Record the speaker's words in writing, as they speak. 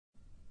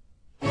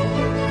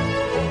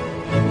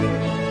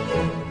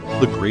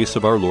The grace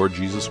of our Lord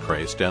Jesus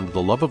Christ and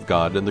the love of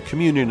God and the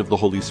communion of the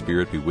Holy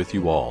Spirit be with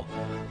you all.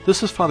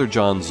 This is Father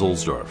John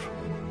Zuhlsdorf.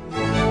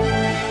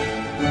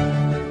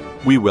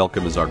 We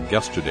welcome as our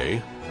guest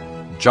today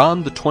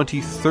John the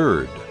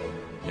 23rd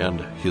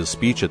and his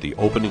speech at the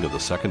opening of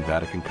the Second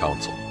Vatican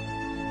Council.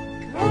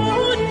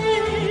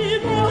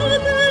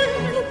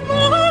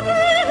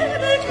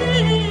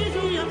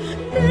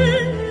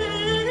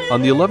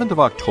 On the 11th of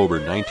October,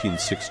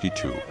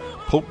 1962,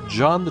 Pope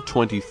John the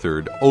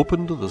 23rd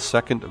opened the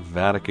Second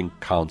Vatican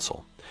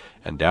Council,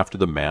 and after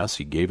the Mass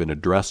he gave an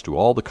address to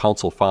all the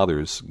Council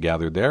Fathers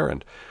gathered there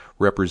and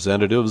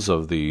representatives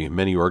of the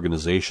many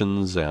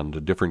organizations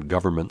and different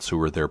governments who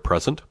were there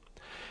present.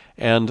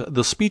 And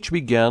the speech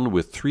began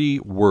with three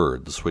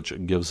words,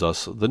 which gives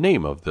us the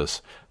name of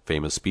this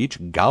famous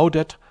speech: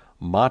 Gaudet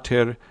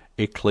Mater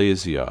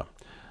Ecclesia.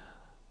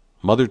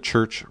 Mother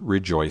Church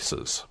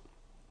rejoices.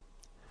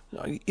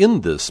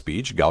 In this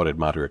speech, Gaudet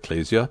Mater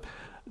Ecclesia,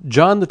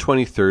 John the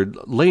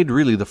 23rd laid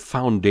really the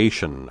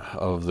foundation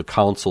of the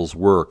Council's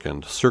work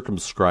and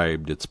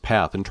circumscribed its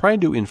path and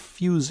tried to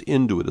infuse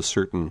into it a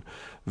certain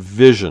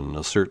vision,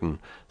 a certain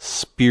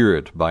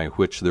spirit by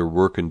which their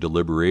work and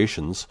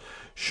deliberations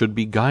should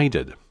be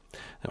guided.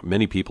 Now,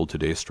 many people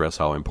today stress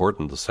how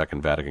important the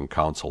Second Vatican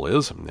Council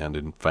is, and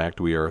in fact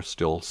we are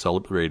still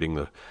celebrating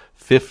the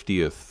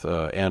 50th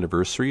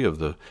anniversary of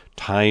the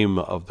time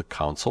of the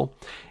Council.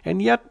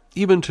 And yet,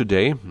 even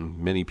today,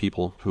 many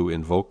people who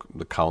invoke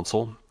the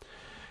Council,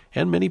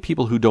 and many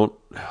people who don't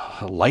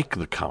like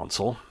the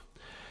Council,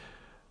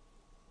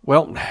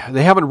 well,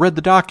 they haven't read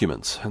the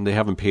documents, and they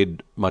haven't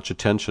paid much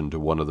attention to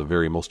one of the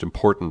very most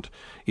important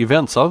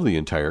events of the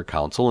entire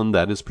Council, and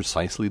that is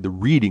precisely the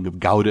reading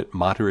of Gaudet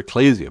Mater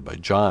Ecclesia by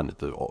John at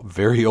the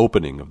very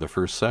opening of the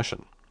first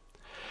session.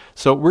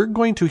 So we're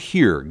going to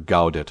hear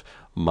Gaudet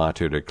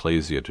Mater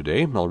Ecclesia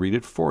today. I'll read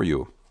it for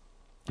you.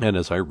 And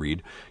as I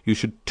read, you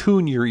should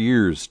tune your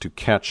ears to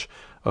catch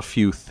a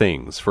few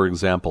things. For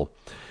example,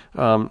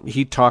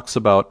 he talks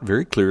about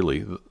very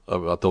clearly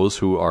about those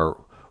who are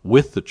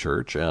with the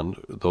Church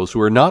and those who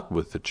are not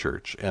with the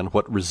Church, and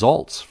what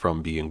results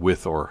from being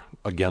with or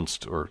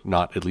against, or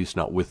not, at least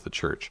not with the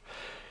Church.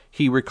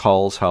 He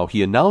recalls how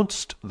he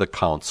announced the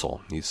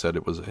Council. He said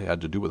it had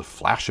to do with a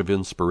flash of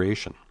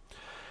inspiration.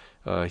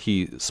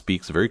 He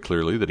speaks very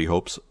clearly that he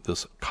hopes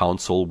this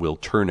Council will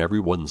turn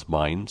everyone's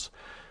minds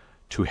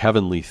to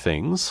heavenly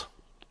things.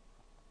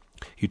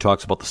 He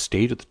talks about the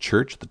state of the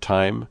Church at the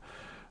time,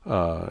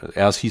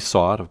 as he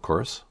saw it, of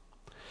course.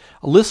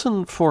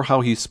 Listen for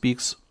how he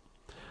speaks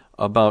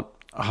about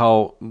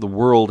how the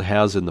world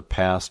has in the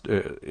past,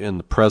 in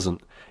the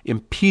present,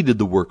 impeded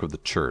the work of the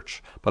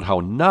Church, but how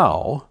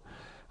now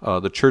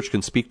the Church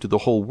can speak to the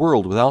whole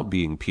world without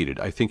being impeded.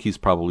 I think he's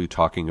probably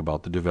talking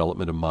about the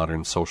development of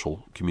modern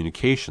social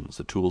communications,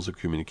 the tools of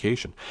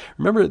communication.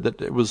 Remember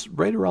that it was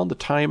right around the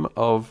time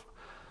of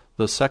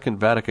the Second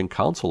Vatican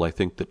Council, I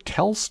think, that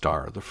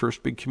Telstar, the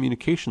first big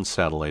communications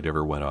satellite,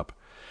 ever went up.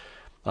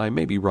 I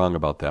may be wrong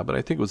about that, but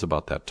I think it was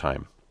about that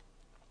time.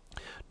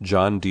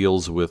 John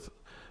deals with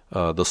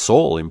the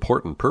sole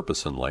important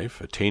purpose in life,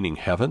 attaining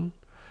heaven,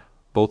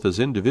 both as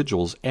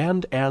individuals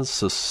and as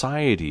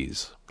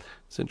societies.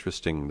 It's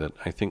interesting that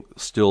I think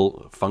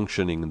still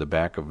functioning in the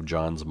back of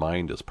John's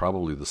mind is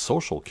probably the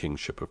social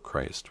kingship of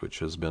Christ, which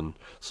has been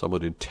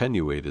somewhat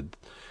attenuated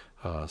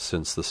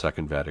since the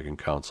Second Vatican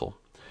Council.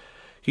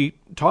 He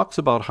talks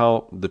about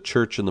how the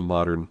Church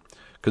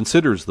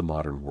considers the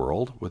modern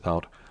world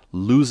without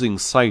losing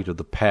sight of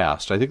the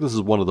past. I think this is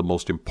one of the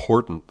most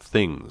important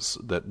things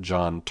that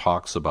John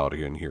talks about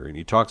in here, and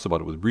he talks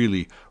about it with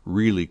really,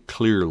 really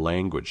clear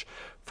language.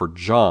 For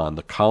John,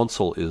 the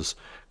Council is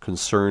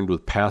concerned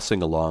with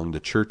passing along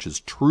the Church's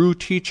true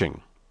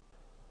teaching.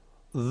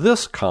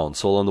 This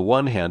Council, on the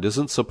one hand,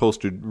 isn't supposed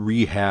to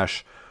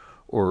rehash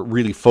or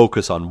really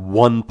focus on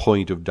one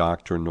point of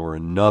doctrine or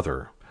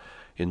another.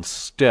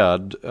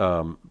 Instead,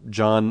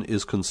 John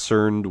is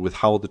concerned with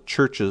how the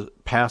Church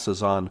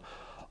passes on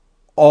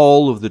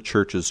all of the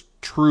Church's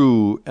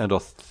true and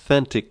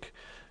authentic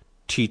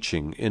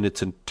teaching in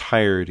its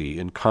entirety,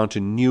 in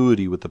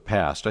continuity with the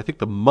past. I think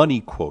the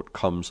money quote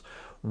comes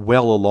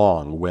well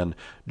along when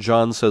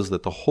John says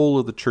that the whole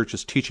of the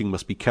Church's teaching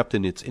must be kept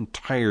in its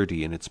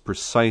entirety, in its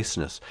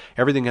preciseness.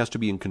 Everything has to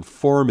be in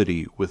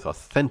conformity with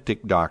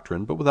authentic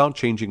doctrine, but without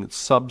changing its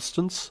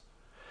substance.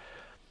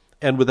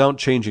 And without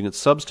changing its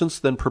substance,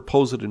 then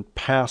propose it in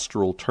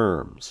pastoral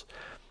terms.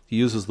 He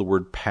uses the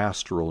word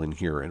pastoral in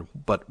here,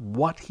 but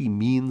what he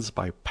means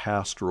by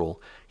pastoral,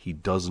 he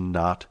does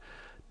not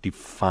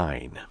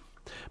define.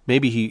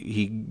 Maybe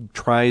he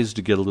tries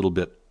to get a little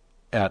bit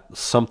at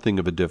something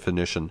of a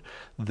definition.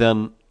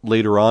 Then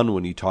later on,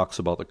 when he talks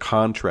about the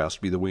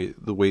contrast, be the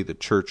way the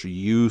Church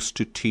used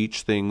to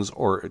teach things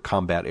or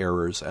combat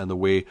errors, and the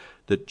way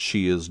that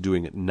she is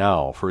doing it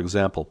now. For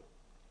example,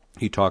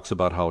 he talks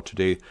about how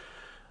today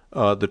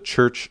the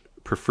Church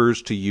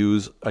prefers to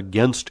use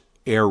against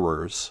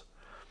errors,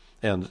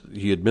 and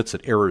he admits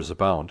that errors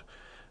abound,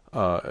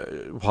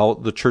 how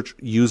the Church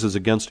uses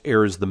against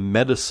errors the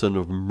medicine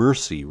of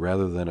mercy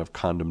rather than of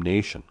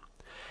condemnation.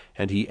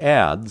 And he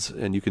adds,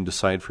 and you can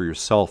decide for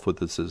yourself whether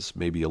this is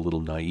maybe a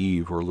little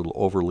naive or a little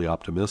overly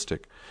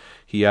optimistic,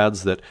 he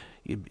adds that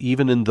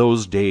even in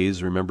those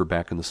days, remember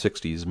back in the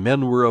 60s,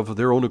 men were of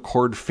their own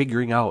accord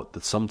figuring out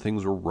that some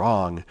things were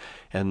wrong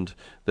and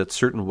that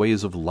certain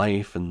ways of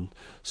life and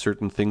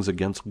certain things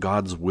against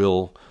God's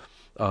will,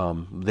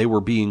 they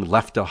were being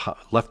left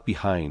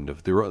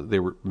behind.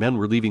 Men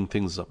were leaving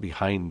things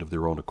behind of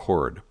their own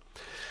accord.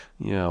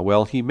 Yeah,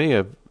 well, he may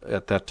have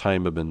at that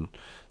time have been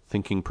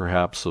thinking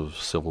perhaps of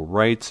civil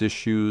rights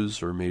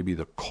issues, or maybe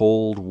the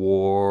Cold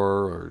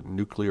War, or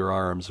nuclear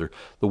arms, or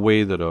the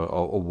way that a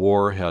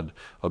war had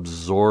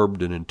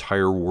absorbed an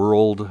entire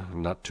world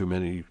not too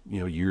many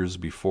years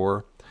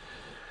before.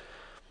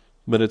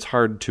 But it's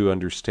hard to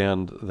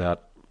understand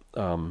that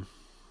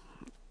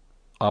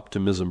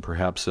optimism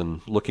perhaps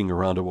in looking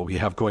around at what we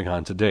have going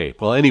on today.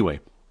 Well, anyway,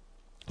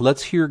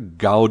 let's hear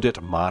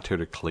Gaudet Mater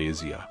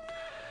Ecclesia,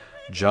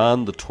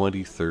 John the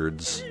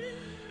 23rd's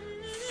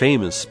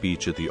famous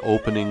speech at the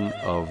opening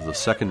of the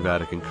Second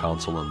Vatican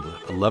Council on the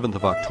 11th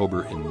of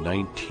October in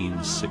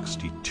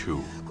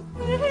 1962.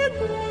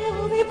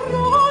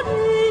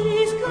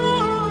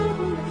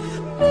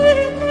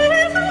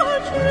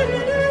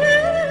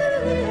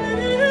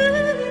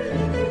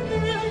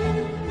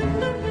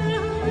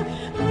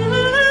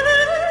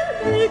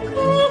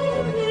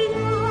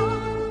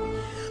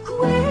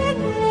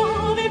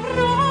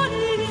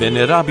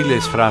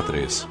 Venerabiles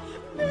fratres,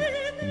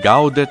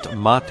 Gaudet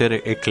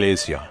Mater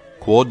Ecclesia,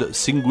 quod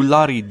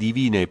singulari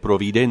divine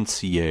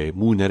providentiae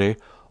munere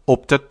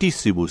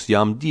optatissimus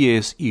iam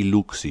dies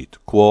illuxit,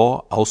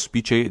 quo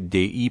auspice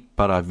Dei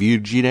para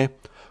Virgine,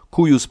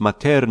 cuius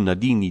materna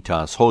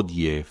dignitas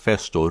hodie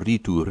festo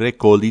ritu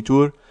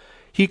recolitur,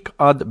 hic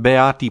ad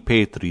Beati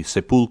Petri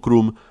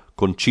sepulcrum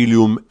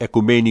concilium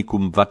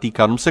ecumenicum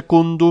Vaticanum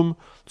secundum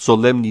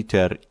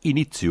solemniter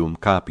initium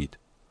capit.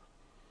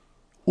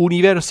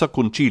 Universa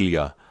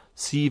concilia,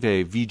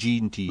 sive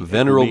viginti.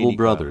 Venerable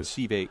brothers,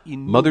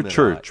 Mother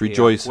Church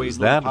rejoices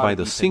that by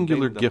the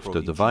singular gift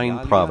of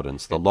divine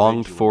providence the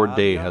longed-for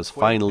day has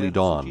finally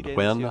dawned,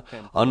 when,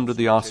 under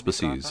the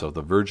auspices of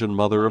the Virgin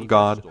Mother of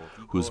God,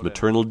 whose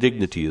maternal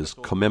dignity is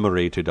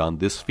commemorated on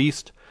this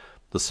feast,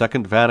 the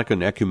Second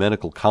Vatican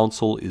Ecumenical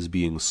Council is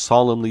being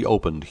solemnly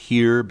opened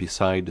here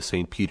beside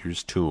St.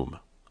 Peter's tomb.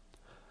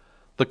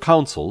 The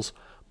councils,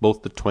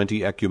 both the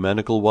 20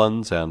 ecumenical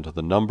ones and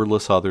the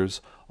numberless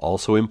others,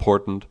 also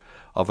important,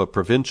 of a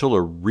provincial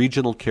or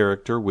regional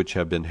character which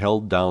have been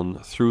held down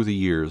through the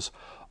years,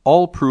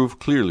 all prove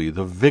clearly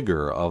the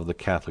vigor of the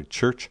Catholic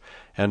Church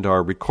and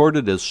are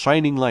recorded as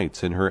shining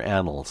lights in her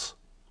annals.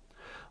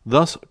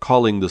 Thus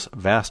calling this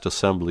vast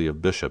assembly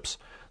of bishops,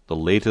 the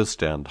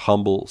latest and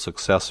humble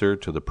successor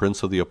to the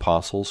Prince of the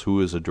Apostles,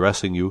 who is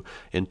addressing you,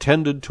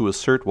 intended to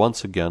assert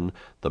once again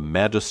the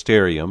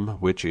magisterium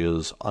which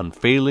is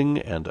unfailing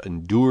and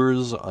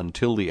endures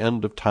until the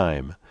end of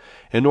time,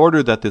 in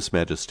order that this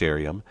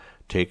magisterium,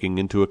 taking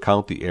into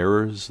account the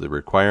errors, the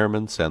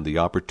requirements, and the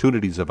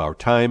opportunities of our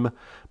time,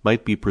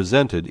 might be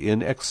presented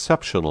in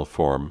exceptional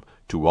form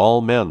to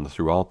all men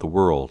throughout the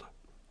world.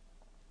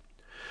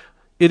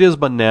 It is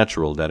but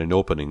natural that in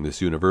opening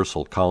this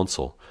universal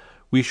council,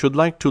 we should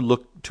like to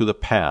look to the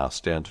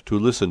past and to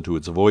listen to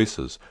its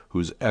voices,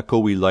 whose echo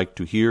we like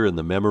to hear in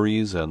the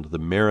memories and the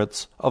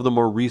merits of the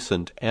more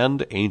recent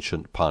and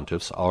ancient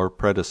pontiffs, our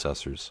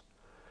predecessors.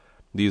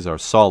 These are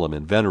solemn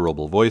and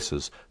venerable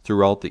voices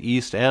throughout the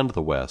East and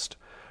the West,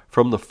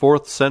 from the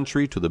 4th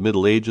century to the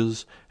Middle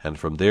Ages, and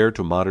from there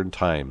to modern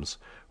times,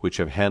 which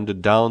have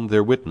handed down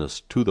their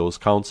witness to those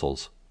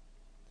councils.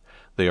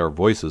 They are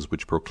voices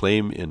which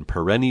proclaim in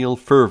perennial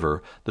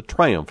fervor the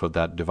triumph of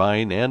that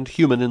divine and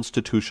human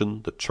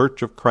institution, the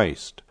Church of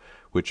Christ,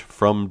 which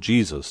from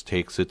Jesus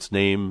takes its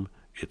name,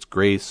 its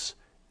grace,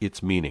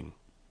 its meaning.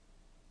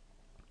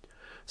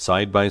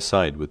 Side by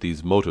side with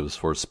these motives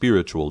for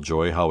spiritual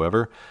joy,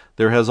 however,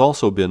 there has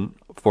also been,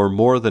 for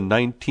more than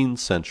 19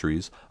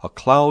 centuries, a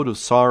cloud of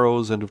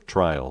sorrows and of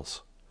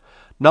trials.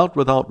 Not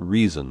without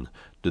reason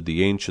did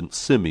the ancient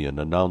Simeon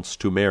announce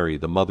to Mary,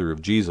 the mother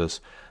of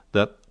Jesus,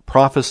 that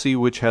prophecy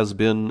which has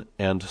been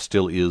and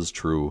still is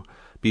true,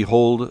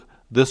 behold,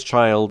 this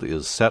child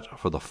is set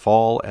for the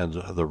fall and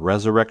the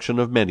resurrection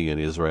of many in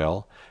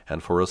Israel,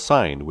 and for a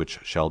sign which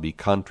shall be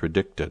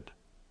contradicted.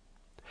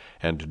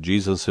 And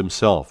Jesus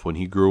himself, when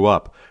he grew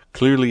up,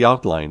 clearly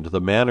outlined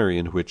the manner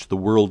in which the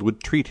world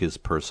would treat his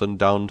person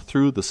down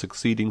through the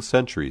succeeding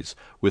centuries,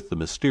 with the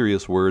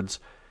mysterious words,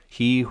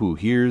 "He who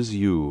hears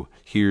you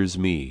hears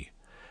me,"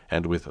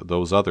 and with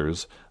those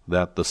others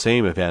that the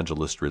same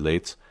evangelist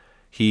relates,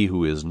 "He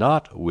who is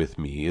not with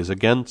me is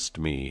against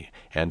me,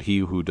 and he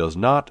who does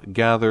not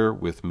gather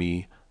with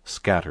me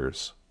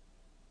scatters."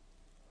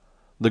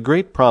 The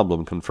great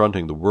problem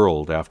confronting the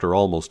world after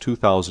almost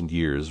 2,000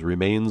 years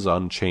remains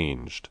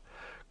unchanged.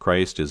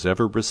 Christ is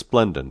ever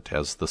resplendent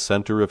as the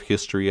center of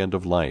history and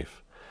of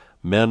life.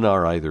 Men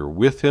are either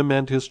with him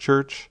and his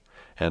church,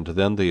 and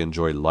then they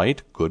enjoy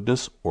light,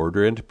 goodness,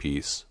 order, and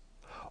peace,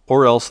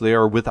 or else they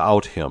are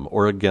without him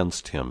or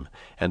against him,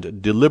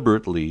 and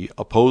deliberately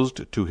opposed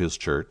to his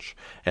church,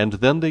 and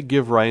then they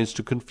give rise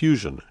to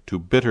confusion, to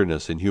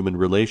bitterness in human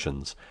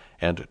relations,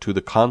 and to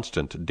the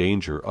constant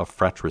danger of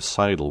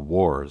fratricidal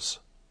wars.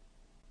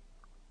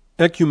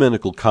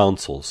 Ecumenical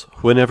councils,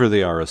 whenever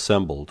they are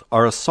assembled,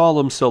 are a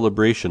solemn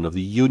celebration of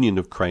the union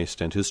of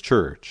Christ and his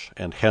church,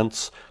 and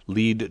hence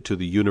lead to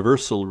the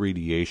universal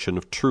radiation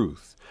of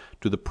truth,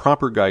 to the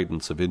proper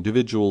guidance of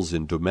individuals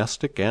in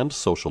domestic and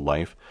social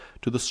life,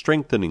 to the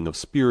strengthening of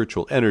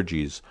spiritual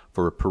energies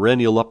for a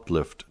perennial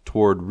uplift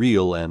toward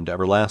real and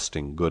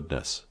everlasting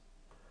goodness.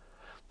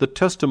 The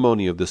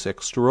testimony of this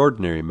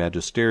extraordinary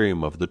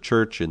magisterium of the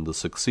Church in the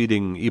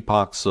succeeding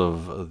epochs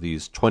of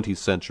these 20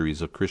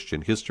 centuries of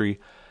Christian history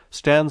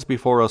stands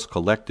before us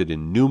collected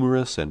in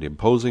numerous and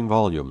imposing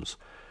volumes,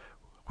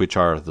 which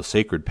are the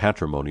sacred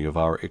patrimony of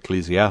our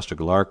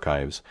ecclesiastical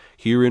archives,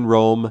 here in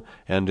Rome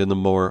and in the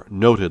more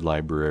noted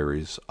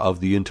libraries of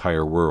the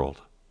entire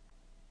world.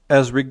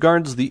 As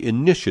regards the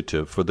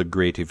initiative for the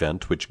great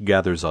event which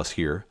gathers us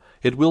here,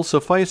 it will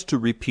suffice to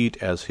repeat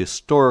as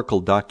historical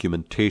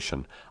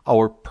documentation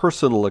our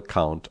personal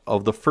account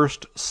of the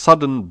first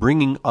sudden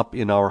bringing up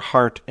in our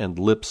heart and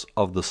lips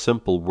of the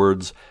simple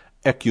words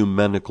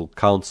ecumenical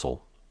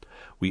council.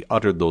 We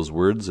uttered those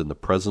words in the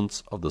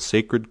presence of the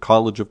Sacred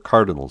College of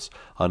Cardinals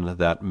on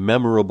that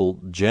memorable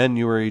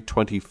January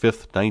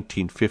 25th,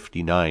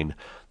 1959,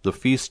 the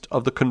feast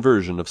of the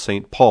conversion of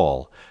St.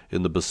 Paul,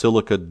 in the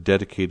basilica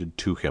dedicated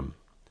to him.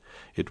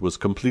 It was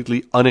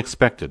completely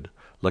unexpected,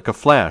 like a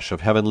flash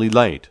of heavenly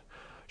light,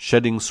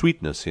 shedding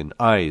sweetness in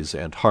eyes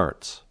and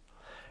hearts.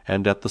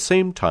 And at the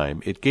same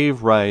time it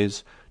gave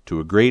rise to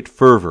a great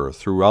fervor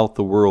throughout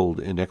the world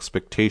in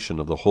expectation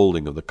of the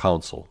holding of the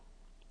council.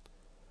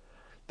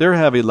 There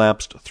have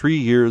elapsed 3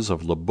 years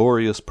of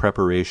laborious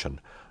preparation,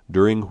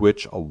 during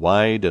which a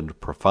wide and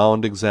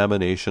profound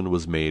examination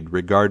was made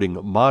regarding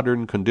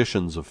modern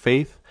conditions of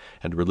faith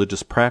and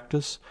religious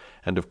practice,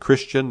 and of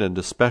Christian and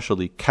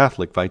especially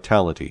Catholic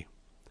vitality.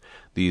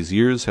 These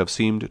years have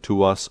seemed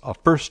to us a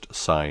first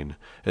sign,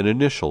 an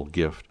initial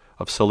gift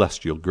of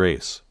celestial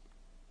grace.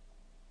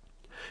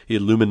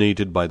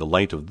 Illuminated by the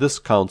light of this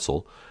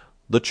counsel,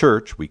 the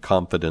Church, we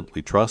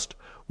confidently trust,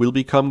 will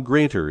become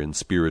greater in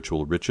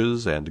spiritual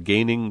riches, and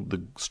gaining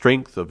the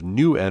strength of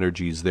new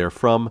energies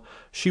therefrom,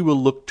 she will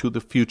look to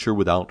the future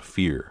without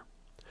fear.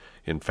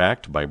 In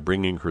fact, by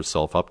bringing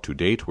herself up to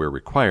date where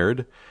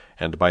required,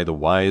 and by the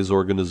wise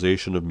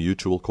organization of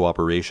mutual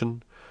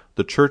cooperation,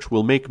 the Church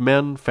will make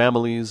men,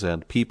 families,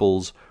 and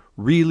peoples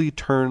really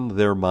turn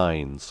their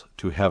minds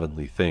to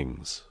heavenly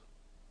things.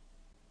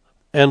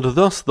 And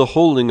thus the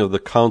holding of the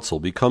council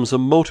becomes a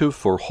motive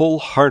for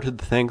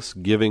whole-hearted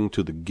thanksgiving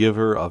to the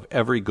giver of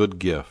every good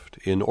gift,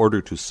 in order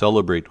to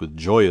celebrate with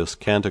joyous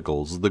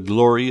canticles the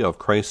glory of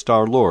Christ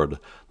our Lord,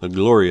 the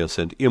glorious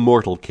and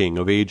immortal King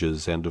of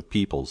ages and of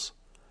peoples.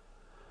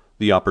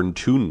 The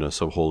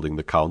opportuneness of holding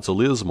the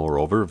council is,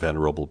 moreover,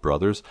 venerable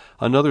brothers,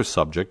 another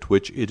subject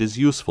which it is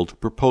useful to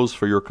propose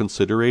for your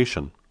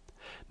consideration.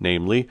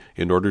 Namely,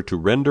 in order to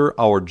render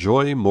our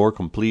joy more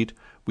complete,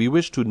 we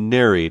wish to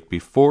narrate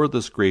before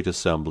this great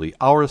assembly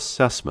our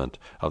assessment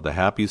of the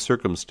happy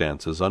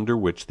circumstances under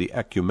which the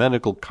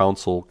ecumenical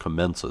council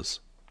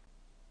commences.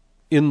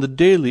 In the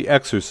daily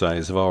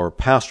exercise of our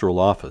pastoral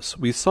office,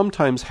 we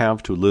sometimes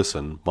have to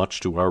listen,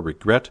 much to our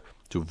regret,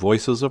 to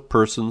voices of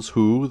persons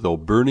who, though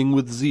burning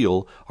with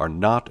zeal, are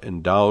not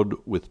endowed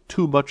with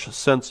too much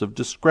sense of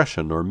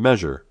discretion or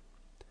measure.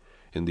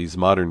 In these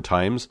modern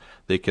times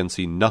they can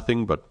see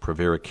nothing but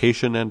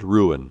prevarication and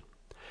ruin.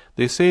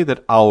 They say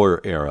that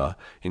our era,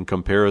 in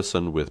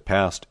comparison with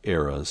past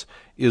eras,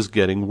 is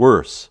getting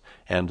worse,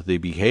 and they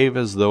behave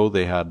as though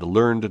they had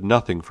learned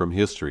nothing from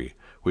history,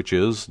 which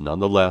is, none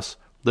the less,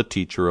 the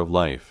teacher of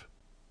life.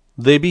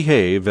 They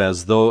behave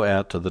as though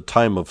at the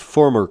time of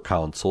former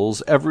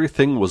councils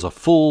everything was a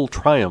full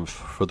triumph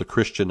for the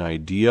Christian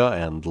idea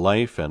and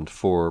life and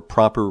for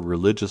proper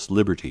religious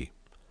liberty.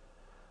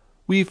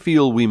 We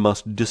feel we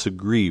must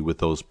disagree with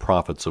those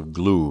prophets of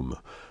gloom,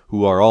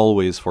 who are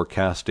always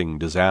forecasting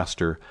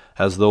disaster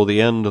as though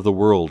the end of the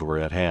world were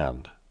at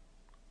hand.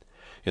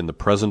 In the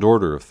present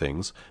order of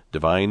things,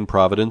 divine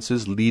providence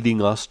is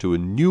leading us to a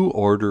new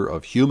order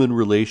of human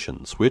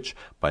relations which,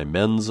 by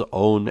men's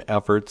own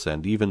efforts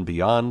and even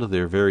beyond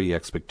their very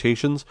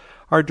expectations,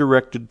 are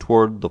directed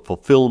toward the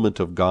fulfillment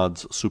of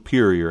God's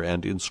superior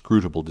and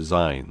inscrutable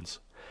designs.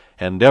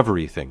 And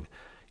everything,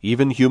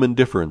 even human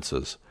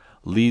differences,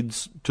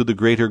 leads to the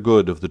greater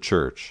good of the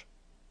Church.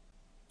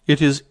 It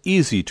is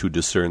easy to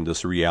discern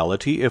this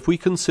reality if we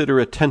consider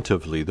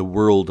attentively the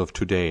world of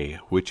today,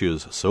 which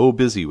is so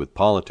busy with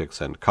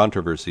politics and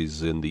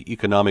controversies in the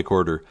economic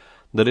order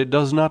that it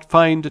does not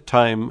find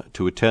time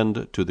to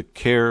attend to the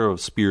care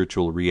of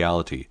spiritual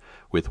reality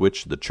with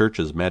which the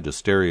Church's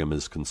magisterium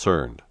is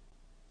concerned.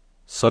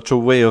 Such a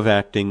way of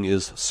acting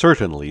is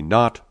certainly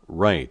not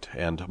right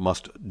and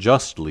must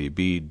justly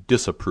be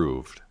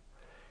disapproved.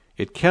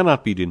 It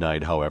cannot be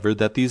denied, however,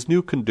 that these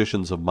new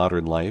conditions of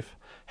modern life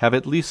have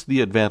at least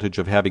the advantage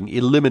of having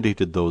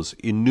eliminated those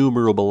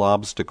innumerable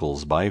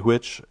obstacles by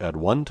which, at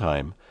one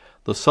time,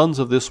 the sons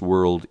of this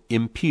world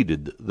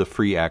impeded the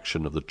free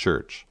action of the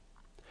Church.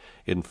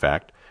 In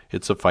fact,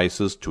 it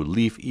suffices to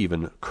leaf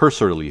even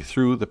cursorily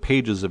through the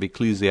pages of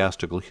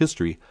ecclesiastical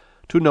history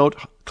to note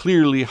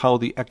clearly how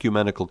the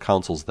ecumenical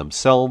councils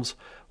themselves,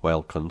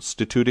 while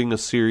constituting a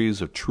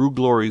series of true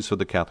glories for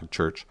the Catholic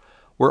Church,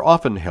 were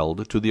often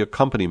held to the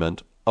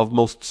accompaniment of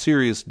most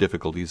serious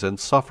difficulties and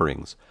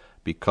sufferings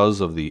because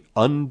of the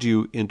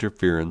undue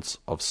interference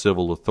of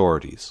civil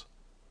authorities.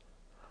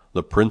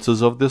 The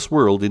princes of this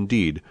world,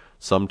 indeed,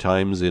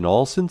 sometimes in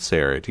all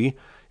sincerity,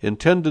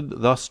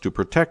 intended thus to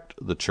protect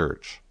the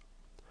Church.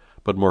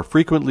 But more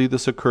frequently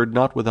this occurred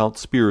not without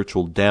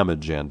spiritual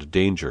damage and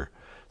danger,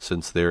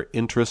 since their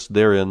interest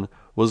therein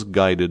was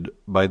guided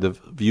by the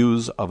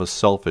views of a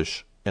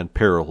selfish and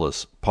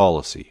perilous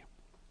policy.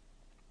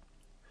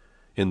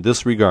 In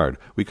this regard,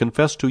 we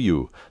confess to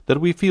you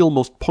that we feel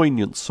most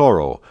poignant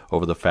sorrow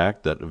over the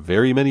fact that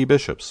very many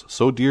bishops,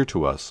 so dear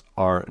to us,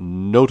 are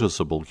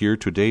noticeable here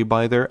today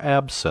by their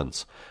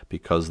absence,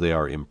 because they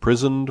are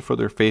imprisoned for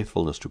their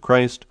faithfulness to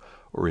Christ,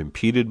 or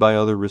impeded by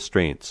other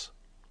restraints.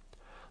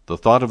 The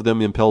thought of them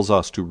impels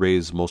us to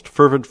raise most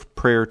fervent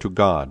prayer to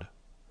God.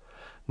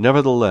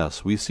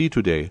 Nevertheless, we see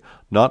today,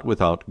 not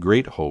without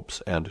great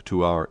hopes, and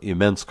to our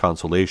immense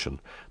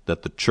consolation,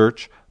 that the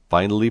Church,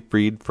 finally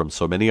freed from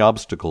so many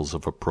obstacles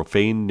of a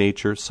profane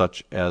nature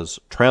such as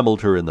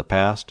trammelled her in the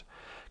past,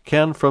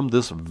 can from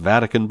this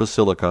Vatican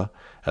Basilica,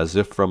 as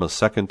if from a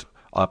second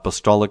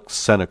apostolic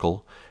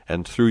cenacle,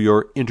 and through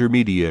your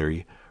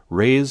intermediary,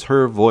 raise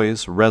her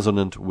voice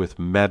resonant with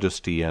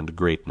majesty and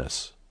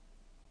greatness.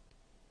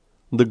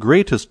 The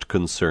greatest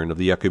concern of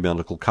the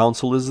Ecumenical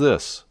Council is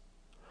this,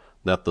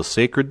 that the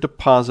sacred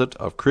deposit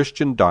of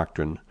Christian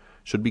doctrine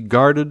should be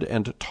guarded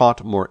and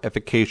taught more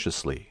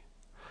efficaciously.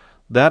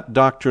 That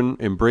doctrine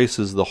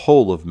embraces the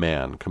whole of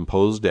man,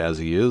 composed as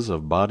he is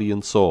of body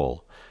and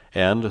soul,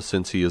 and,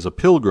 since he is a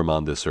pilgrim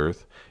on this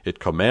earth, it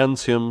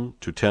commands him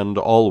to tend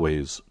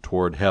always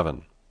toward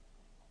heaven.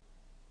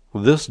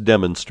 This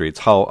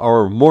demonstrates how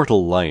our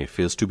mortal life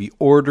is to be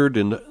ordered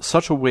in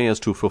such a way as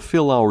to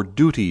fulfill our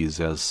duties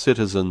as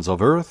citizens of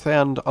earth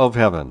and of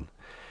heaven,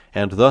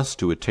 and thus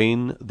to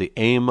attain the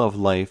aim of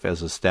life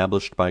as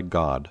established by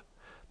God,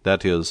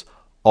 that is,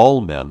 all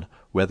men,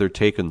 whether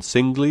taken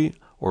singly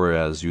or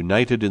as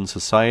united in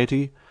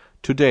society,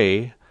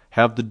 today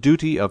have the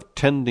duty of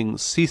tending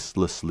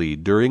ceaselessly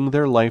during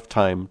their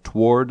lifetime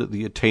toward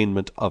the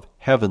attainment of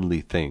heavenly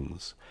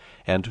things,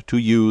 and to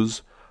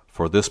use,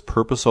 for this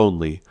purpose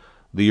only,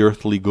 the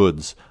earthly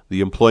goods,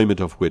 the employment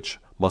of which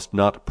must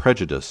not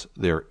prejudice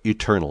their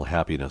eternal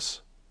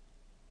happiness.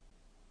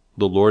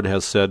 The Lord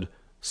has said,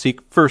 "Seek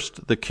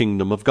first the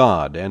kingdom of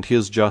God and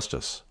his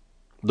justice."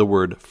 The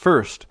word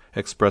 "first"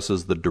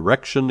 expresses the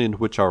direction in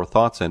which our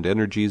thoughts and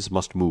energies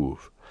must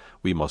move.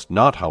 We must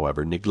not,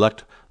 however,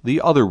 neglect the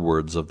other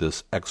words of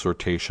this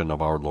exhortation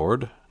of our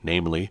Lord,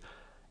 namely,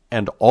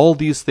 "And all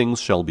these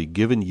things shall be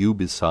given you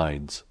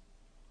besides."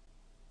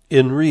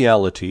 In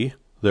reality,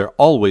 there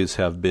always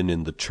have been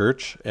in the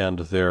Church, and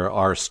there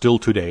are still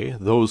today,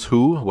 those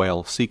who,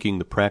 while seeking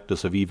the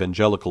practice of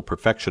evangelical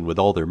perfection with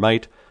all their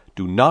might,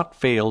 do not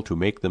fail to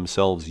make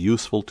themselves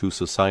useful to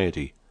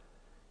society.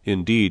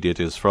 Indeed, it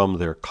is from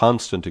their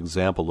constant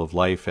example of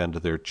life and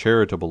their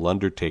charitable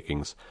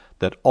undertakings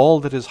that all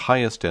that is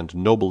highest and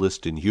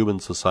noblest in human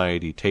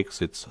society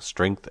takes its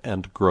strength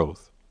and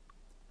growth.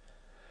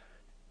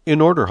 In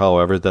order,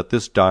 however, that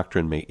this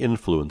doctrine may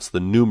influence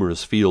the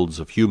numerous fields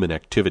of human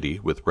activity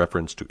with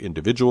reference to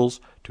individuals,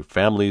 to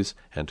families,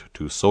 and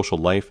to social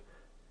life,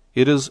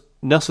 it is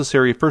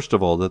necessary, first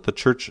of all, that the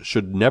Church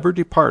should never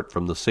depart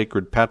from the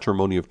sacred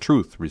patrimony of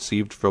truth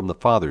received from the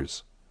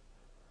Fathers.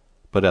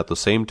 But at the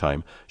same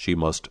time she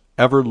must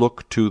ever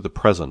look to the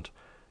present,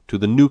 to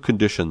the new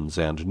conditions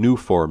and new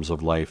forms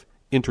of life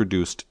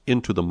introduced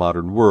into the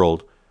modern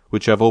world,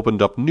 which have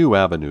opened up new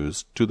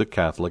avenues to the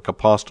Catholic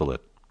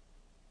apostolate.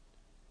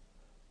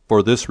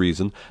 For this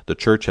reason, the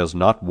Church has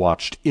not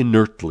watched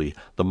inertly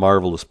the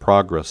marvelous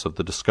progress of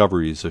the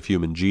discoveries of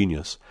human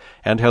genius,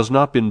 and has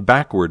not been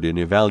backward in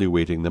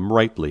evaluating them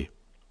rightly.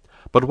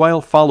 But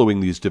while following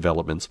these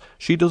developments,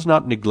 she does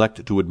not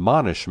neglect to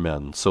admonish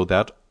men, so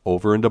that,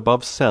 over and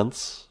above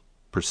sense,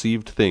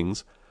 perceived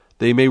things,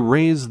 they may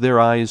raise their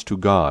eyes to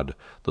God,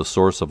 the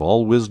source of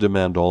all wisdom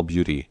and all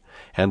beauty,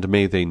 and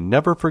may they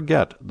never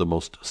forget the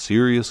most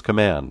serious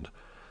command,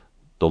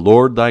 "The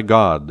Lord thy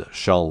God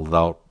shalt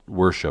thou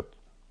worship,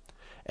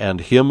 and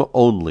him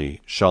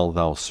only shalt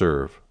thou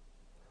serve,"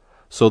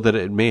 so that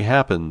it may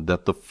happen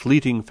that the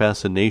fleeting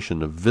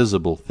fascination of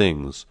visible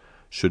things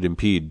should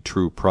impede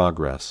true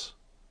progress.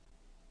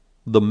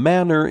 The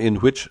manner in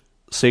which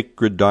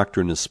sacred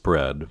doctrine is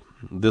spread,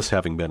 this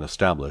having been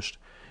established,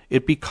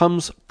 it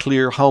becomes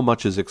clear how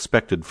much is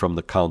expected from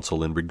the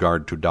Council in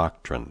regard to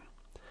doctrine.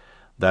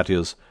 That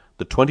is,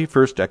 the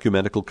 21st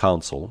Ecumenical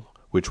Council,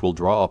 which will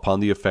draw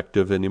upon the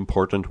effective and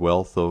important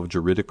wealth of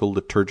juridical,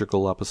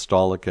 liturgical,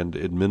 apostolic, and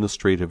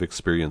administrative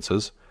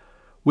experiences,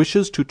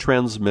 wishes to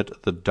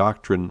transmit the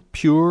doctrine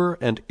pure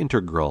and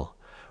integral,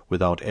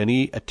 without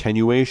any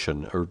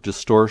attenuation or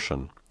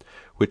distortion,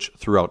 which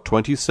throughout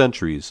 20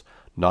 centuries,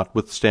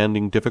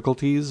 notwithstanding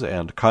difficulties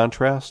and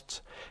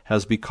contrasts,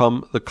 has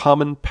become the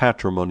common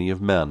patrimony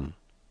of men.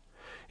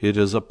 It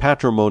is a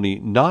patrimony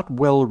not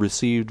well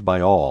received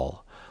by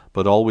all,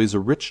 but always a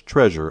rich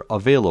treasure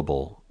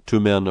available to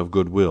men of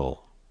good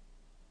will.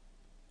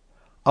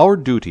 Our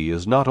duty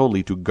is not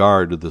only to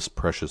guard this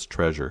precious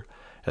treasure,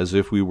 as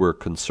if we were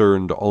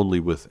concerned only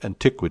with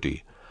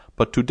antiquity,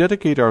 but to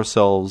dedicate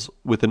ourselves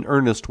with an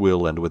earnest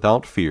will and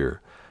without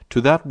fear to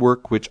that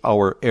work which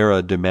our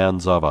era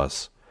demands of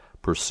us,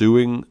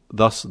 pursuing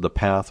thus the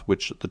path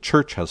which the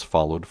Church has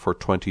followed for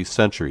 20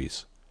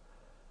 centuries.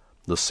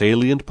 The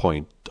salient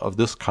point of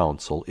this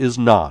council is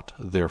not,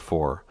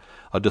 therefore,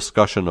 a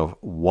discussion of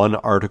one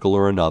article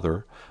or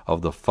another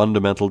of the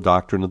fundamental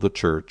doctrine of the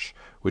Church,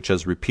 which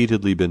has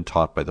repeatedly been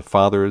taught by the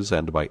Fathers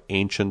and by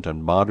ancient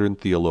and modern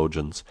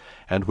theologians,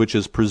 and which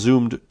is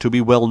presumed to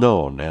be well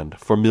known and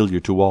familiar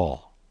to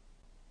all.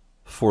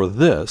 For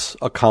this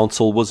a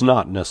council was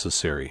not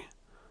necessary,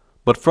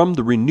 but from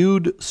the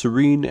renewed,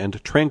 serene,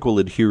 and tranquil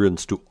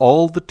adherence to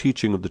all the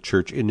teaching of the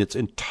Church in its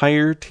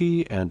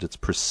entirety and its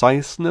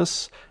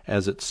preciseness,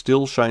 as it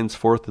still shines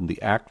forth in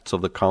the Acts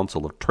of the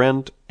Council of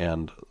Trent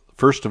and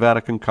First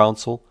Vatican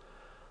Council,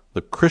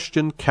 the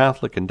Christian,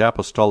 Catholic, and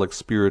Apostolic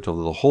spirit of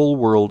the whole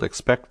world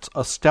expects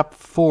a step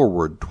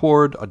forward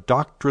toward a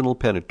doctrinal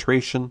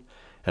penetration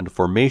and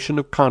formation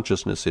of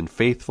consciousness in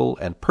faithful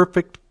and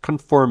perfect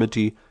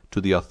conformity to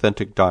the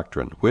authentic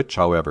doctrine, which,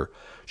 however,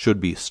 should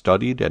be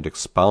studied and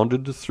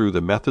expounded through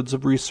the methods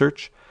of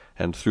research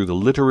and through the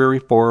literary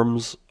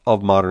forms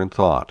of modern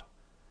thought.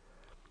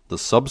 The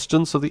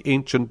substance of the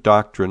ancient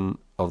doctrine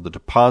of the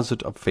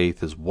deposit of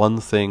faith is one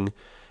thing,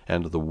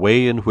 and the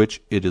way in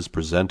which it is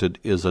presented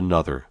is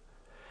another,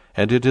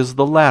 and it is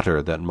the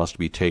latter that must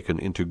be taken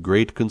into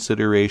great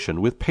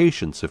consideration, with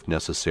patience if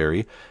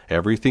necessary,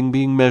 everything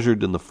being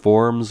measured in the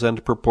forms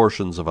and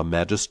proportions of a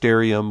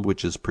magisterium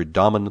which is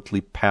predominantly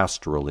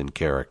pastoral in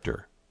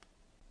character.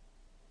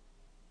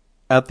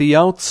 At the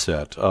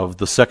outset of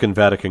the Second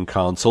Vatican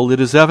Council,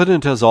 it is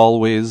evident, as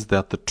always,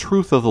 that the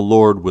truth of the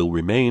Lord will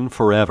remain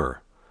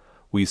forever.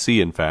 We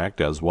see, in fact,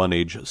 as one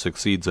age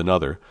succeeds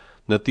another,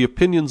 that the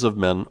opinions of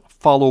men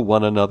follow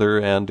one another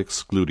and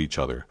exclude each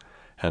other,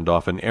 and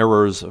often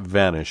errors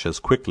vanish as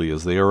quickly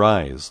as they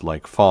arise,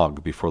 like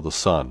fog before the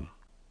sun.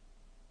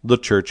 The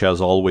Church has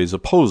always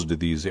opposed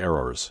these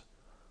errors.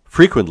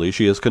 Frequently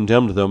she has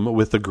condemned them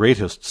with the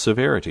greatest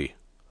severity.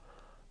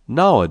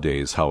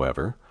 Nowadays,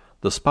 however,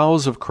 the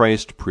spouse of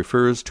Christ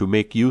prefers to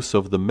make use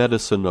of the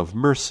medicine of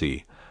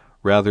mercy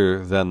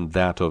rather than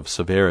that of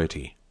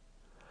severity.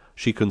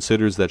 She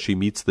considers that she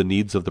meets the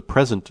needs of the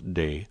present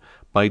day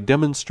by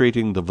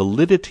demonstrating the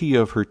validity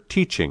of her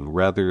teaching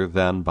rather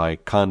than by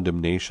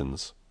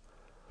condemnations.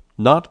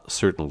 Not,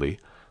 certainly,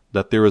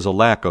 that there is a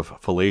lack of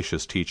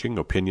fallacious teaching,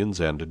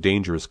 opinions, and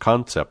dangerous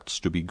concepts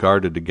to be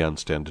guarded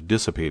against and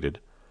dissipated,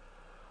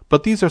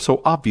 but these are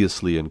so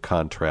obviously in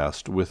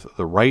contrast with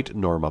the right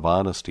norm of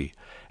honesty,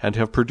 and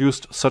have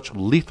produced such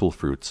lethal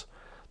fruits,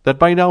 that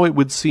by now it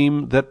would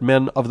seem that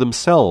men of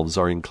themselves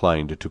are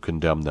inclined to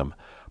condemn them,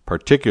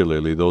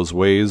 particularly those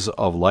ways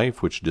of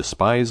life which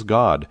despise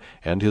God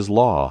and His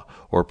law,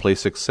 or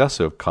place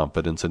excessive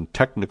confidence in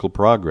technical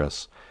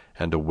progress,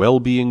 and a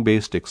well-being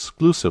based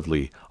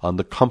exclusively on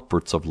the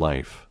comforts of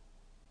life.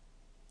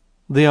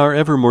 They are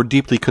ever more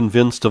deeply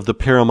convinced of the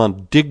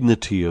paramount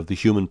dignity of the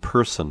human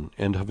person,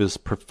 and of his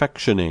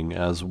perfectioning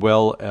as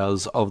well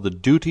as of the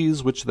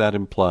duties which that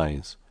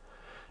implies.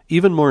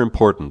 Even more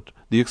important,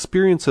 the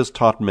experience has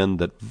taught men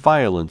that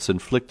violence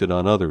inflicted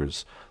on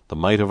others, the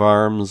might of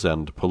arms,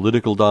 and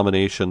political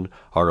domination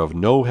are of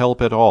no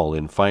help at all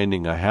in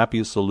finding a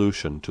happy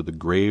solution to the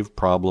grave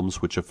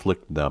problems which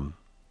afflict them.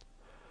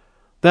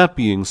 That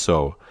being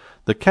so,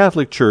 the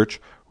Catholic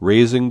Church,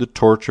 raising the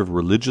torch of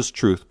religious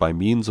truth by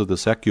means of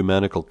this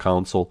ecumenical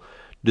council,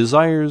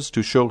 desires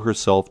to show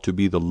herself to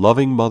be the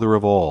loving mother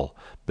of all,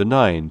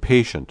 benign,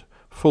 patient,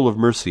 full of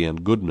mercy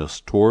and goodness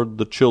toward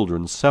the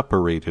children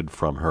separated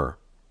from her.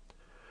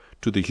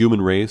 To the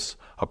human race,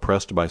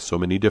 oppressed by so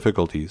many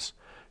difficulties,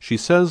 she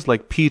says,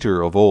 like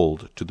Peter of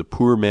old to the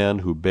poor man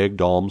who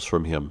begged alms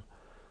from him,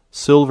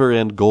 "Silver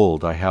and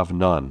gold I have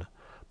none,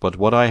 but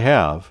what I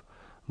have,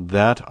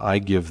 that I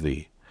give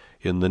thee.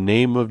 In the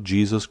name of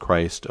Jesus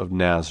Christ of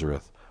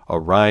Nazareth,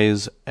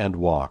 arise and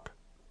walk."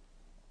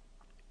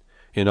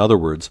 In other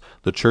words,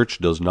 the Church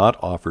does not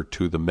offer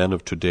to the men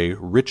of today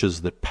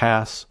riches that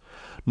pass,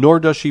 nor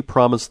does she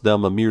promise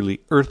them a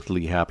merely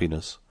earthly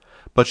happiness,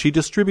 but she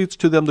distributes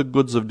to them the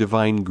goods of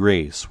divine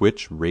grace,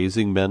 which,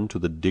 raising men to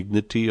the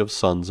dignity of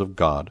sons of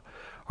God,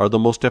 are the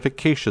most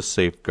efficacious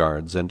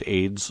safeguards and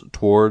aids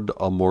toward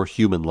a more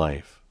human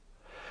life.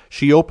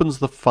 She opens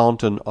the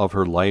fountain of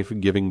her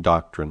life-giving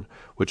doctrine,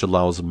 which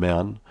allows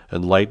men,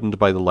 enlightened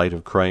by the light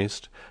of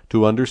Christ,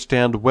 to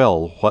understand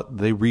well what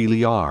they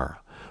really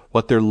are,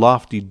 what their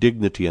lofty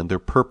dignity and their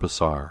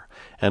purpose are,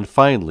 and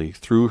finally,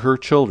 through her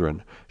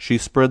children, she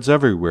spreads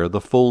everywhere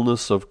the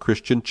fullness of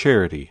Christian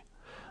charity,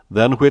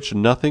 than which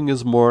nothing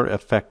is more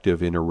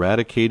effective in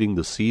eradicating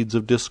the seeds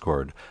of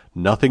discord,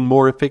 nothing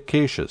more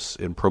efficacious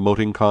in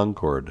promoting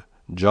concord,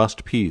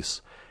 just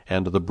peace,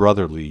 and the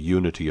brotherly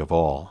unity of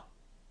all.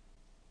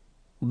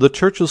 The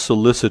Church's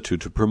solicitude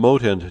to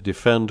promote and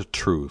defend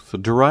truth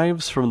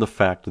derives from the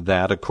fact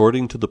that,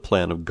 according to the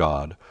plan of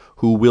God,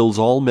 who wills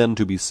all men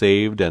to be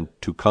saved and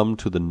to come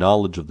to the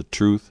knowledge of the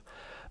truth,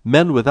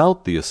 men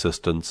without the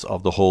assistance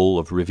of the whole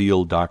of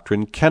revealed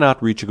doctrine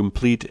cannot reach a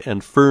complete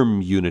and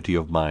firm unity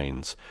of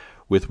minds,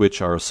 with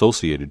which are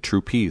associated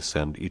true peace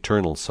and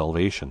eternal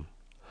salvation.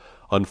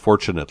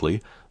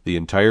 Unfortunately, the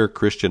entire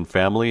Christian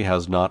family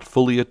has not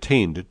fully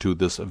attained to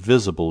this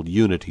visible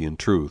unity in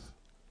truth.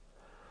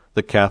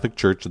 The Catholic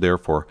Church,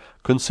 therefore,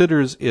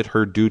 considers it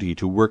her duty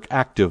to work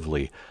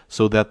actively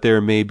so that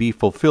there may be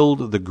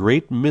fulfilled the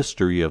great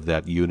mystery of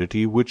that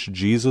unity which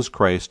Jesus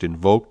Christ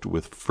invoked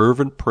with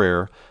fervent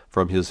prayer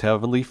from his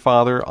heavenly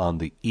Father on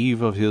the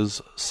eve of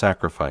his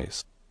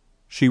sacrifice.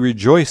 She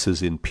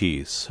rejoices in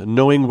peace,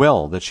 knowing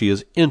well that she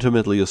is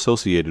intimately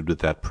associated with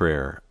that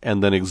prayer,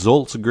 and then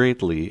exults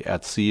greatly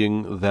at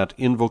seeing that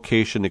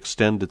invocation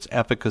extend its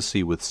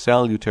efficacy with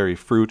salutary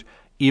fruit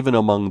even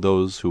among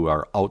those who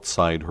are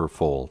outside her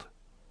fold.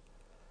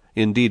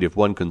 Indeed, if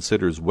one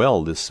considers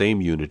well this same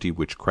unity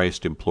which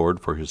Christ implored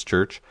for his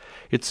Church,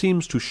 it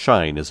seems to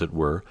shine, as it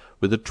were,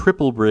 with a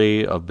triple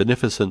ray of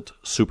beneficent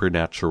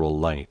supernatural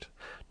light,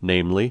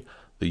 namely,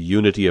 the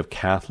unity of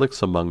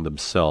Catholics among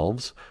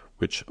themselves,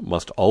 which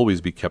must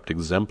always be kept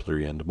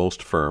exemplary and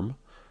most firm,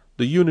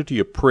 the unity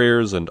of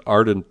prayers and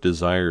ardent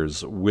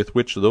desires with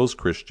which those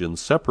Christians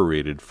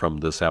separated from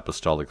this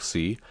apostolic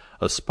see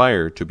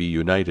aspire to be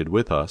united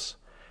with us,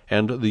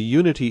 and the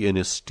unity in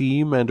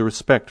esteem and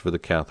respect for the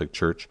Catholic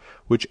Church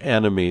which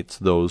animates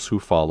those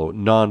who follow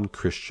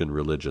non-Christian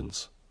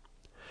religions.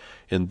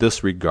 In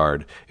this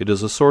regard, it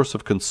is a source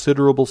of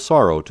considerable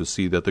sorrow to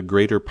see that the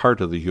greater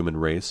part of the human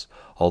race,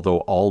 although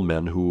all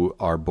men who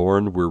are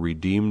born were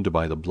redeemed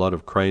by the blood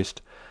of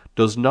Christ,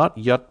 does not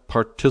yet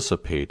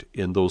participate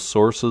in those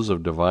sources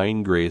of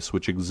divine grace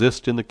which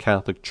exist in the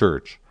Catholic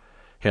Church.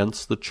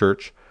 Hence the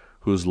Church,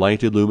 whose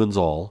light illumines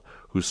all,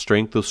 whose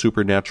strength of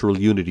supernatural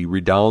unity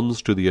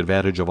redounds to the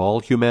advantage of all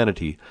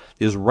humanity,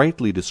 is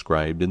rightly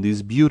described in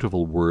these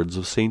beautiful words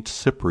of Saint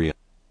Cyprian.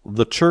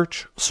 The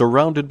Church,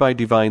 surrounded by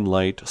divine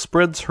light,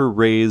 spreads her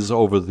rays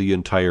over the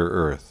entire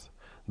earth.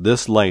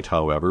 This light,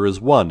 however, is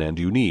one and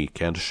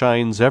unique, and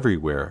shines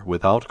everywhere,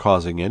 without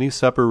causing any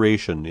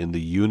separation in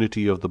the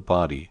unity of the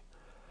body.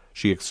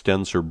 She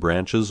extends her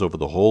branches over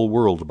the whole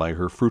world by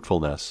her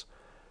fruitfulness.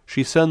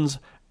 She sends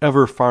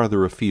ever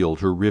farther afield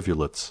her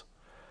rivulets.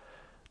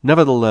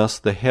 Nevertheless,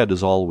 the head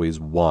is always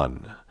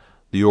one,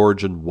 the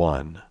origin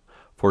one,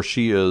 for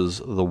she is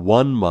the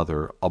one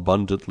mother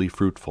abundantly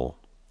fruitful.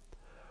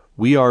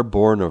 We are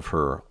born of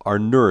her, are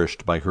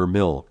nourished by her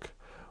milk.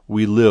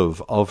 We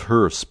live of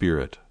her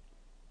Spirit.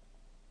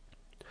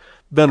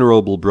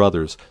 Venerable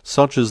brothers,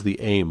 such is the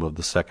aim of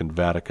the Second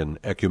Vatican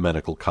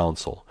Ecumenical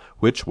Council,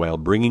 which, while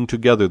bringing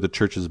together the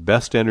Church's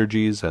best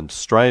energies and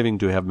striving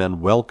to have men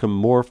welcome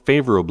more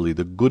favorably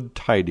the good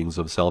tidings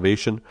of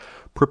salvation,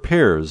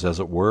 prepares, as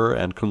it were,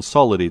 and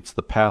consolidates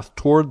the path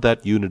toward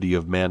that unity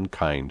of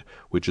mankind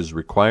which is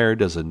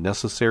required as a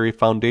necessary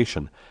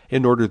foundation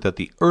in order that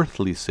the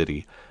earthly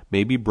city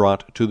may be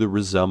brought to the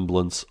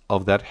resemblance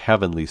of that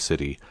heavenly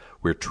city,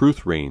 where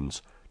truth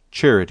reigns,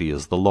 charity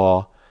is the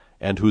law,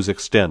 and whose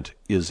extent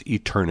is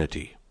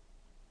eternity.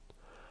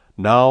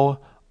 Now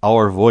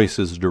our voice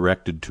is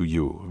directed to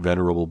you,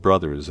 venerable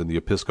brothers in the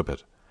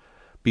episcopate.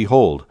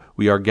 Behold,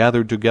 we are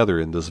gathered together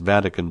in this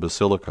Vatican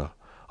Basilica,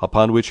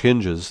 upon which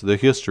hinges the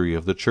history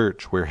of the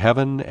Church, where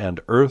heaven and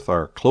earth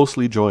are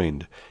closely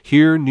joined,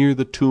 here near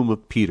the tomb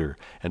of Peter,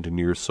 and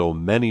near so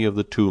many of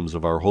the tombs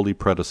of our holy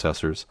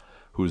predecessors,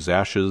 whose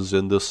ashes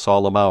in this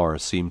solemn hour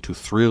seem to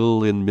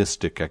thrill in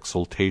mystic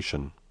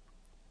exultation.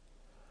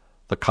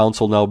 The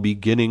council now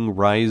beginning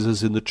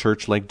rises in the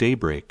Church like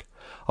daybreak,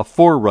 a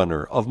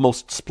forerunner of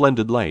most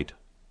splendid light.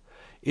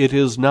 It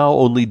is now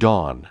only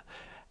dawn,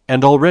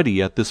 and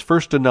already at this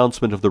first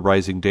announcement of the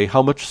rising day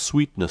how much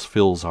sweetness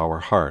fills our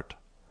heart.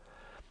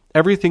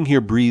 Everything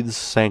here breathes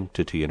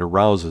sanctity and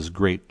arouses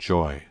great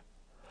joy.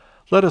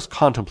 Let us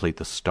contemplate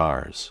the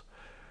stars,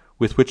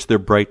 with which their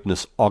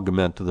brightness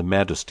augment the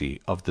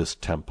majesty of this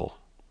temple.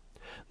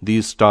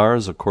 These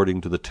stars,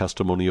 according to the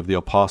testimony of the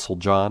Apostle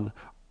John,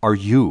 are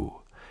you,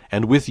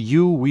 and with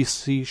you we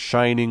see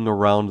shining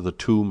around the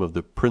tomb of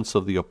the Prince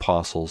of the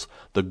Apostles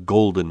the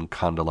golden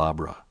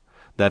candelabra.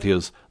 That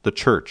is, the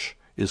Church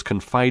is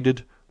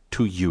confided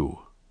to you.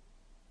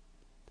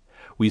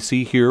 We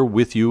see here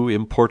with you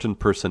important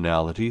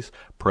personalities,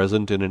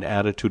 present in an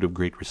attitude of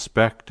great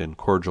respect and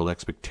cordial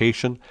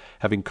expectation,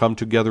 having come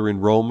together in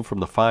Rome from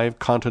the 5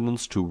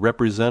 continents to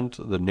represent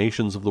the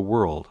nations of the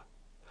world.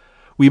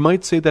 We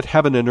might say that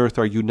heaven and earth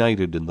are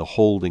united in the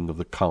holding of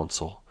the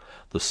council,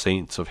 the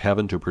saints of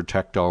heaven to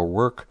protect our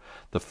work,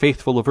 the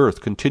faithful of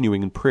earth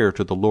continuing in prayer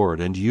to the Lord,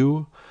 and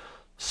you,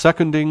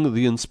 seconding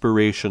the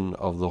inspiration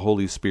of the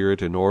Holy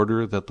Spirit in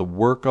order that the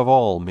work of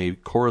all may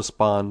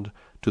correspond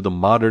to the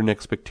modern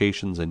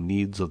expectations and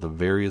needs of the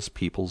various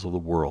peoples of the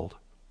world.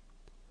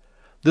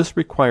 This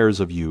requires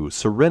of you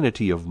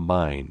serenity of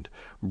mind,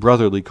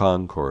 brotherly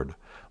concord,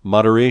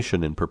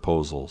 moderation in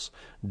proposals,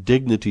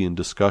 dignity in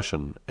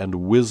discussion, and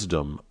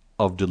wisdom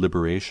of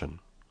deliberation.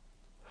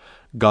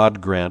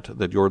 God grant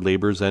that your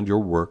labors and your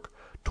work,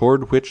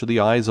 toward which the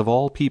eyes of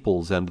all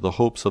peoples and the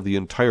hopes of the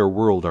entire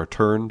world are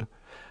turned,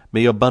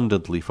 may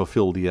abundantly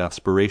fulfill the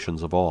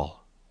aspirations of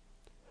all.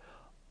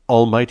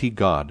 Almighty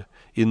God,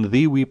 in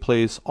Thee we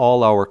place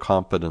all our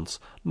confidence,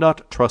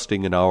 not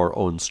trusting in our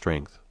own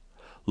strength.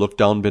 Look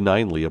down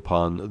benignly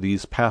upon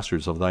these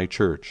pastors of Thy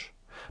church.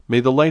 May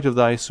the light of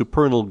Thy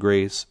supernal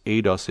grace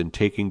aid us in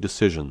taking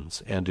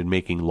decisions and in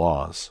making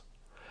laws.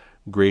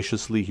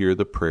 Graciously hear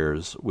the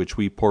prayers which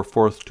we pour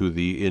forth to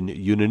Thee in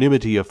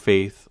unanimity of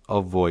faith,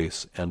 of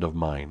voice, and of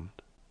mind.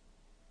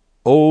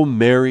 O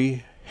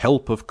Mary,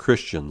 help of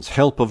Christians,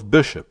 help of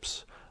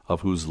bishops,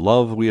 of whose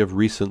love we have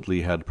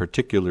recently had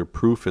particular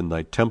proof in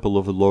Thy temple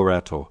of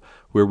Loreto,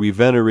 where we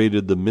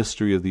venerated the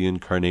mystery of the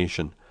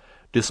Incarnation,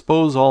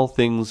 dispose all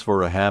things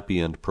for a happy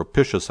and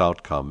propitious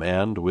outcome,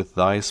 and, with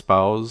Thy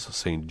spouse,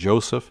 Saint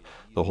Joseph,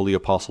 the holy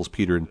apostles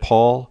Peter and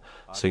Paul,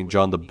 Saint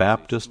John the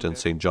Baptist, and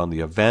Saint John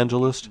the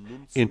Evangelist,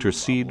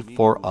 intercede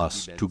for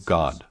us to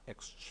God.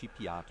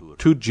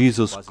 To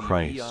Jesus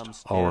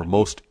Christ, our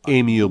most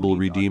amiable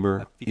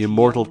Redeemer,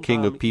 immortal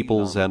King of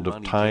peoples and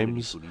of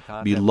times,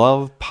 be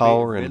love,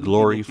 power, and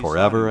glory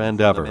forever and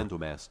ever.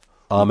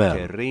 Amen.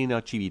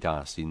 Terrena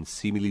civitas in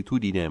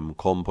similitudinem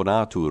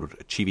componatur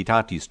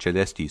civitatis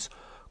celestis,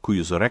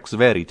 cuius rex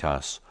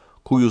veritas,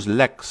 cuius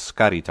lex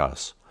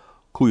caritas,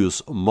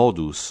 cuius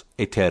modus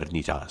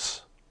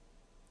aeternitas.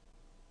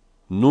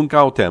 Nunc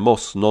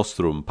autemos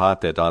nostrum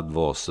patet ad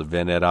vos,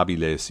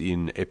 venerabiles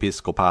in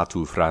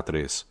episcopatu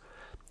fratres,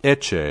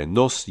 ecce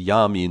nos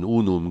iam in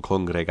unum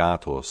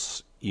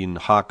congregatos, in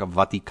hac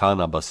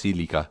Vaticana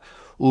basilica,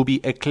 ubi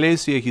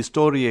ecclesiae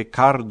historiae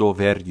cardo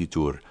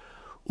verditur,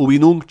 ubi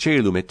nunc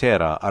celum et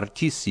terra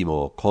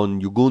artissimo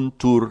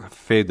conjuguntur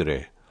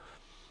federe.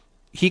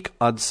 Hic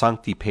ad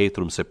sancti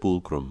Petrum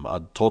sepulcrum,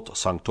 ad tot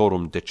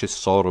sanctorum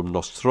decessorum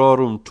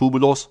nostrorum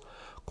tubulos,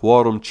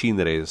 quorum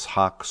cineres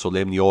hac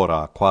solemni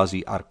ora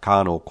quasi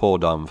arcano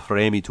quodam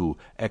fremitu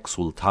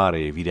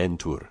exultare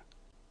videntur.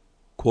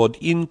 Quod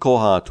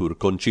incohatur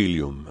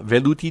concilium,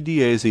 veluti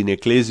dies in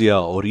ecclesia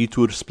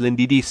oritur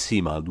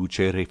splendidissima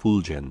luce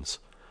refulgens,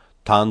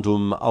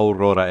 tantum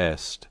aurora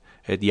est,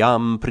 et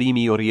iam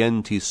primi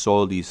orientis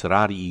solis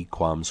radii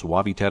quam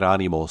suaviter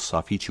animos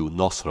afficiu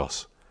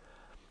nostros.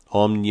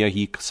 Omnia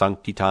hic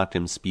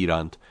sanctitatem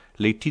spirant,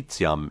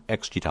 laetitiam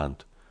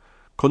excitant.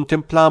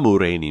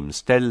 Contemplamur enim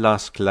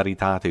stellas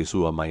claritate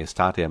sua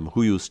majestatem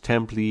huius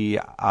templi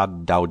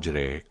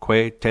addaugere,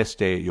 quae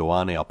teste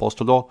Ioanne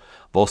Apostolo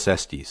vos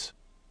estis.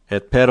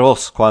 Et per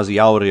vos quasi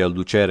aurea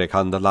lucere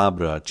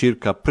candelabra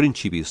circa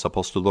principis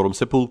apostolorum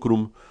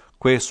sepulcrum,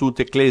 quae sunt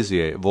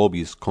ecclesiae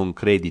vobis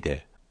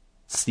concredite.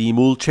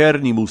 Simul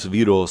cernimus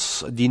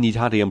viros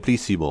dignitate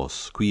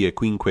amplissimos, quia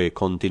quinque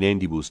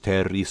continentibus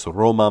terris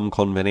Romam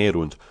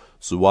convenerunt,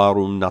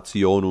 suarum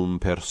nationum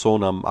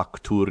personam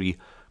acturi,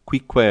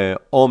 quique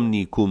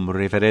omni cum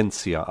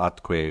reverentia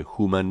atque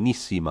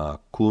humanissima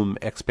cum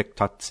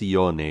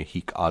expectatione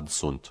hic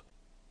adsunt.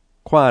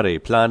 Quare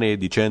plane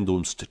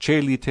dicendumst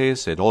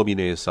celites et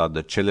homines ad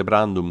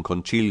celebrandum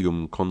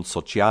concilium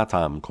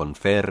consociatam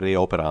conferre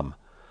operam,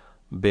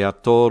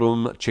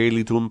 beatorum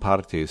celitum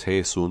partes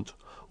he sunt,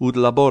 ut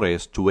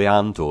labores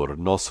tueantur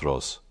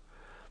nostros.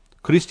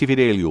 Christi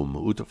fidelium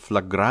ut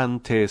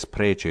flagrantes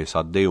preces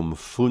ad Deum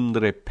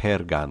fundere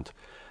pergant,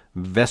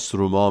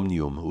 vestrum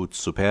omnium ut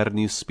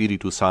supernis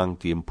Spiritus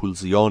Sancti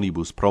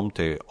impulsionibus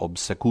prompte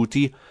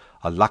obsecuti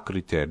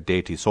alacriter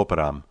detis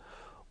operam,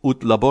 ut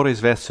labores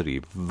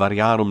vestri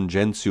variarum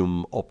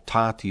gentium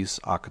optatis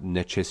ac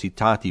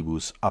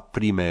necessitatibus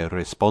aprime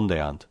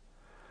respondeant.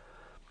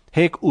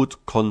 Hec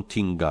ut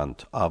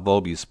contingant a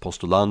vobis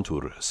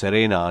postulantur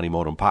serena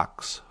animorum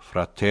pax,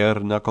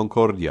 fraterna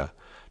concordia,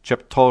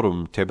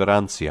 ceptorum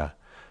temperantia,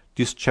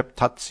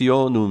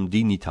 disceptationum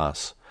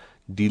dignitas,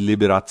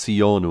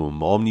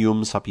 deliberationum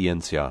omnium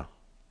sapientia.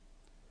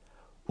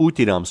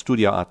 Utinam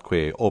studia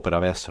atque opera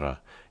vestra,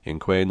 in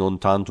quae non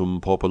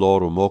tantum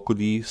populorum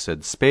oculi,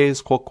 sed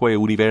spes quoque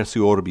universi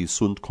orbis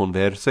sunt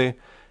converse,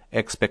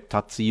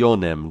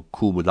 expectationem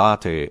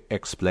cumulate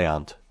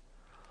expleant.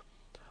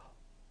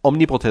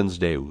 Omnipotens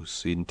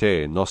Deus, in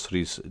te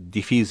nostris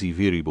diffisi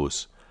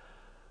viribus,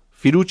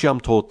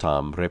 fiduciam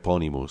totam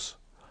reponimus,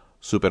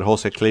 super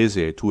hos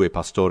ecclesiae tue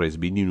pastores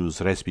benignus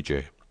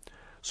respice,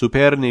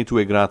 superne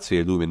tue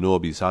gratiae lumen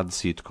nobis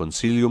adsit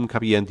consilium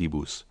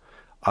capientibus,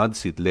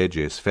 adsit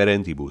leges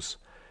ferentibus,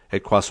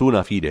 et quas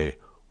una fide,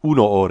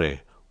 uno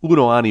ore,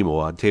 uno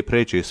animo ad te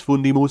preces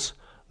fundimus,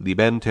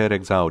 libenter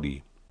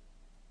exaudi.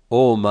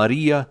 O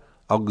Maria,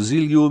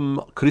 auxilium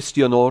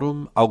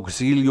Christianorum,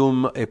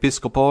 auxilium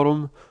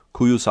Episcoporum,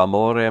 cuius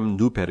amorem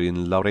nuper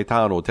in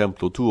Lauretano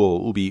templo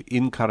tuo ubi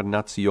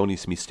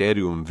incarnationis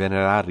mysterium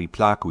venerari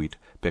placuit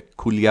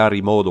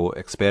peculiari modo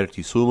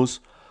experti sumus,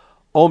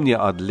 omnia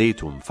ad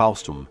letum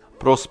faustum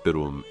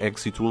prosperum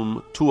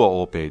exitum tua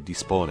ope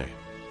dispone.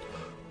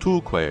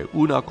 Tuque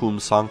una cum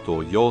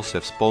sancto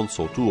Iosef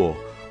sponso tuo,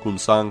 cum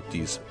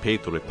sanctis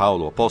Petro et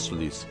Paulo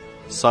apostolis,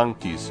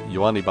 sanctis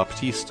Ioanni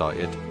Baptista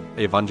et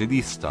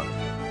evangelista,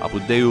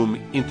 apud Deum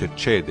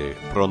intercede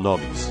pro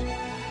nobis.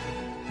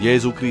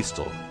 Iesu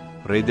Christo,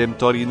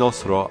 Redemptori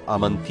nostro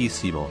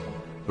amantissimo,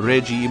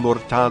 Regi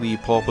immortali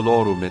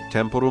populorum et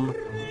temporum,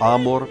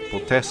 amor,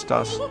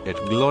 potestas et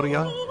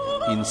gloria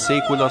in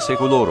saecula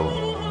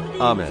saeculorum.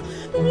 Amen.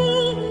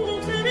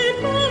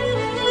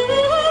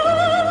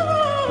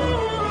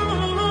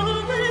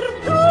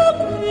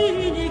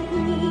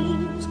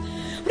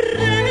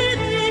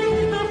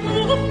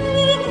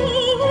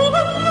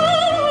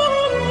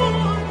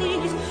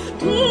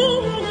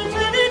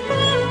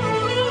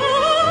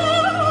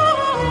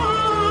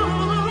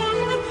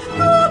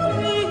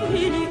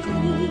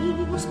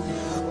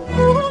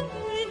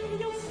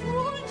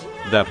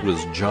 That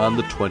was John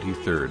the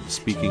 23rd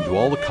speaking to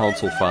all the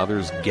council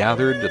fathers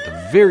gathered at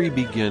the very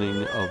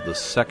beginning of the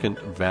Second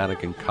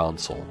Vatican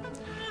Council.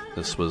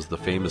 This was the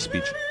famous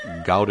speech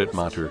Gaudet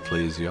Mater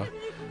Ecclesia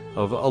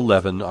of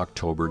 11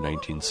 October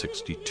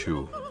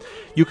 1962.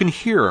 You can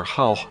hear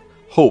how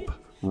hope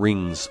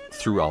rings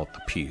throughout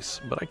the piece,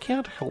 but I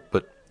can't help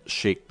but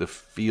shake the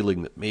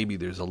feeling that maybe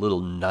there's a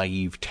little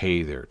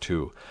naivete there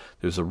too.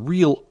 There's a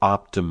real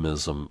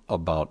optimism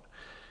about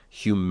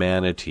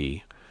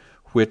humanity,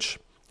 which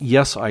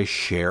yes, I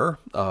share,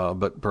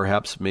 but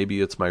perhaps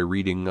maybe it's my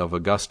reading of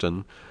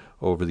Augustine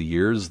over the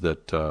years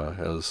that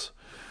has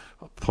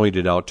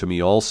pointed out to me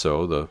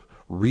also the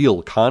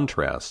real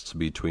contrasts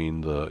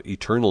between the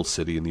eternal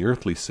city and the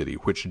earthly city,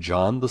 which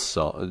John the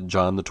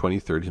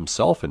 23rd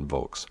himself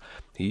invokes.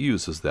 He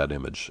uses that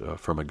image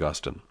from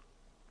Augustine.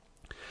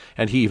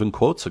 And he even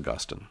quotes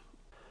Augustine.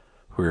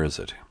 Where is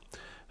it?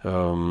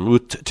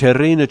 Ut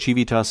terrena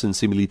civitas in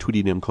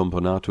similitudinem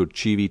componatur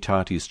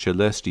civitatis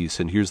celestis,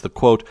 and here's the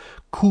quote,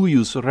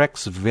 cuius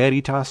rex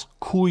veritas,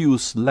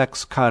 cuius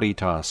lex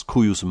caritas,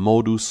 cuius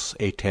modus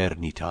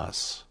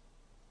aeternitas.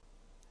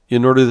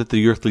 In order that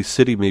the earthly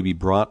city may be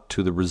brought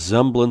to the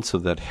resemblance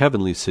of that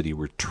heavenly city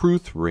where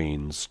truth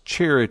reigns,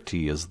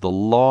 charity is the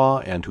law,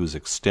 and whose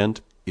extent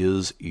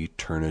is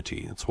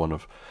eternity. It's one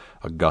of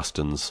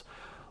Augustine's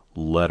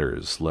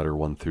letters, letter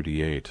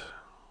 138.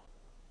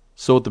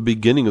 So at the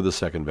beginning of the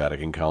Second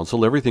Vatican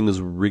Council, everything is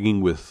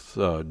ringing with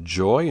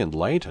joy and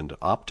light and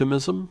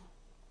optimism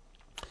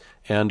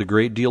and a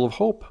great deal of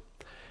hope.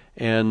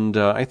 And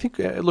I think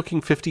looking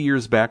 50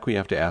 years back, we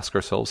have to ask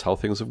ourselves how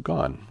things have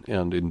gone.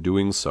 And in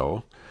doing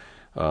so,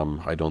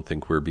 I don't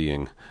think we're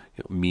being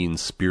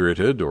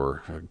mean-spirited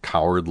or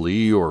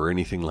cowardly or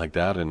anything like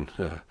that and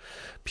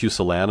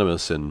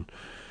pusillanimous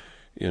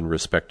in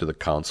respect to the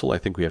Council. I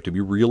think we have to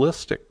be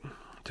realistic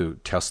to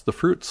test the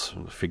fruits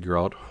and figure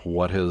out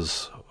what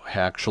has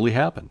actually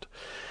happened.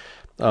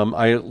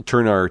 I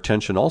turn our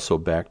attention also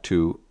back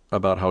to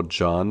about how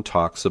John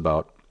talks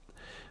about,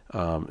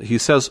 he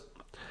says,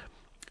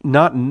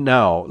 not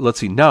now,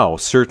 now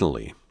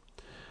certainly.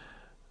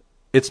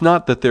 It's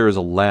not that there is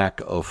a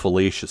lack of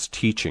fallacious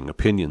teaching,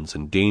 opinions,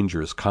 and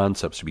dangerous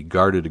concepts to be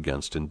guarded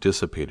against and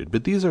dissipated,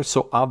 but these are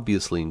so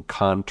obviously in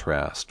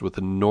contrast with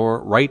the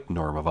right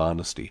norm of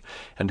honesty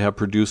and have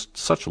produced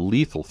such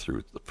lethal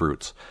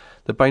fruits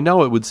that by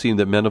now it would seem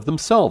that men of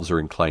themselves are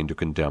inclined to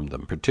condemn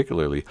them,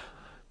 particularly,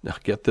 now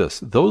get this,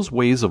 those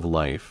ways of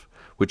life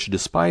which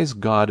despise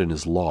God and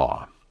His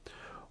law,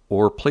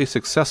 or place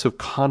excessive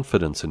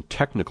confidence in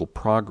technical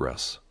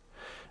progress,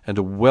 and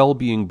a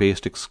well-being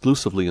based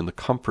exclusively in the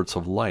comforts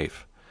of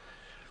life.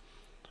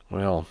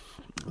 Well,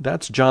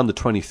 that's John the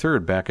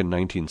 23rd back in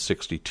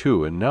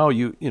 1962, and now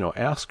you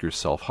ask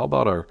yourself, how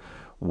about our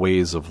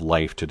ways of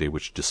life today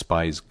which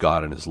despise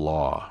God and His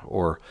law,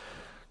 or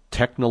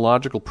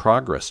technological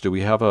progress? Do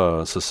we have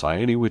a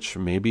society which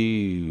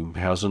maybe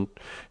has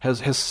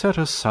set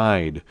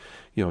aside,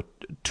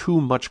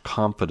 too much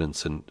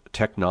confidence in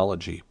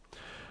technology?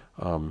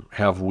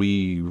 Have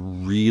we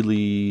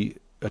really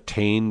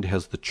attained?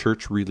 Has the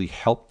church really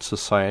helped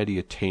society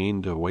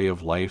attain a way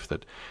of life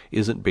that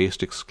isn't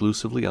based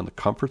exclusively on the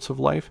comforts of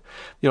life?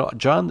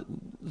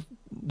 John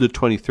the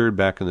 23rd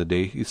back in the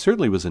day, he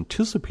certainly was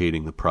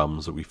anticipating the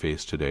problems that we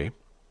face today.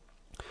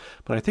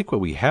 But I think what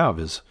we have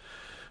is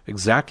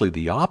exactly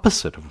the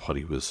opposite of what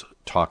he was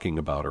talking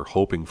about or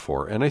hoping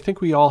for. And I think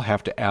we all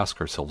have to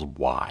ask ourselves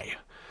why.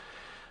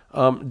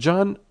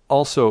 John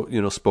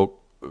also,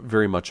 spoke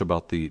very much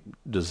about the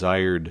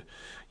desired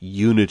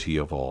unity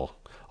of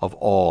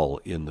all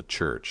in the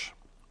church.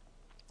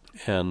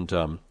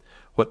 And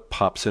what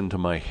pops into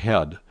my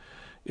head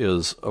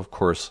is, of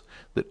course,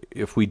 that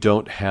if we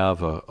don't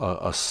have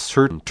a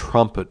certain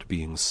trumpet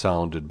being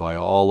sounded by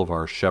all of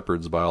our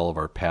shepherds, by all of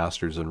our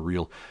pastors, and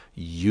real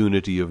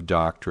unity of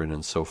doctrine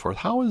and so forth,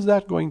 how is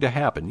that going to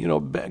happen?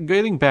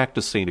 Getting back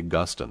to St.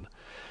 Augustine,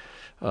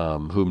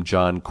 whom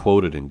John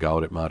quoted in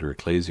Gaudet Mater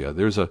Ecclesia.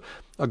 There's a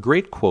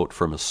great quote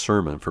from a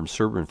sermon, from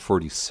Sermon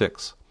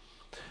 46,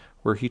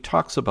 where he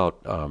talks about,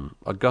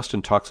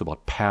 Augustine talks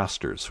about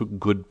pastors, who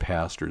good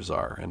pastors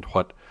are, and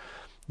what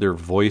their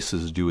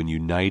voices do in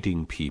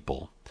uniting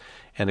people.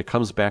 And it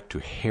comes back to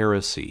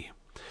heresy,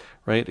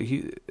 right?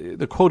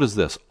 The quote is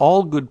this: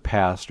 all good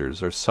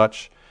pastors are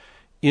such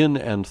in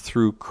and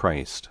through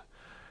Christ.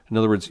 In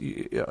other words,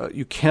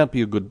 you can't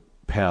be a good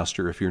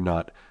pastor if you're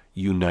not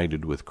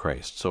united with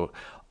Christ. So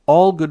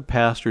all good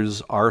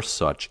pastors are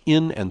such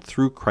in and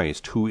through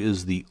Christ, who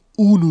is the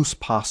unus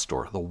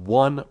pastor, the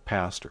one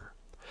pastor.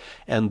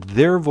 And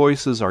their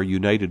voices are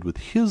united with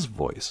his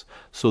voice,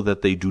 so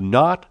that they do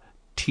not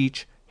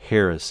teach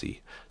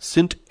heresy.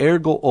 Sint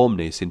ergo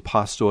omnes in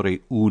pastore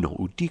uno,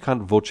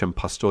 udicant vocem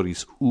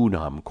pastoris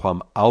unam,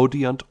 quam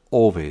audiant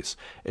oves,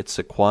 et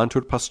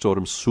sequantur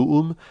pastorum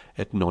suum,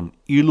 et non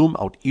illum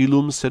aut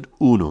illum sed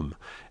unum,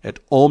 et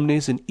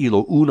omnes in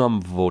illo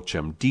unam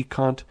vocem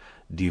dicant,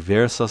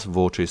 diversas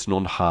voces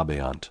non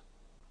habeant.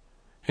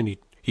 And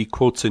he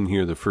quotes in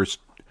here the first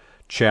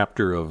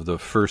chapter of the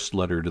first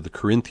letter to the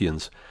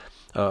Corinthians.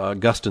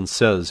 Augustine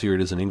says, here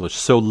it is in English,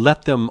 so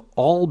let them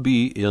all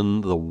be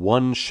in the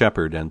one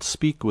shepherd, and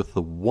speak with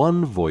the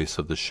one voice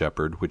of the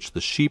shepherd, which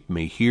the sheep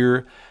may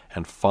hear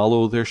and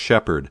follow their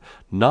shepherd,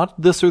 not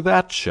this or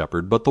that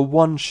shepherd, but the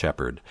one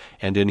shepherd.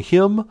 And in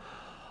him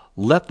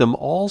let them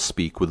all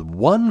speak with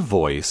one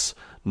voice,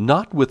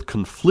 not with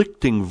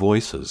conflicting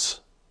voices.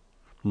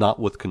 Not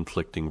with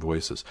conflicting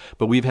voices.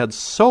 But we've had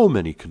so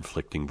many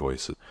conflicting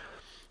voices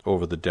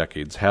over the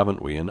decades,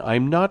 haven't we? And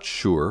I'm not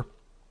sure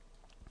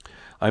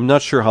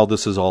how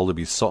this is all to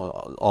be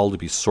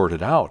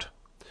sorted out.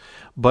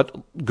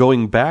 But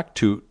going back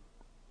to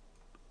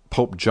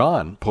Pope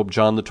John the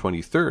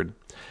 23rd,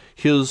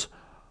 his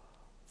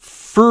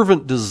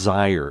fervent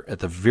desire at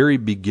the very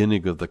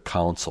beginning of the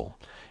council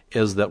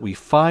is that we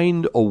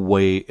find a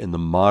way in the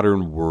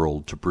modern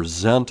world to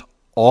present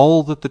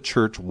all that the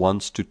Church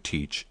wants to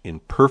teach in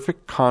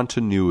perfect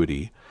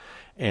continuity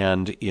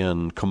and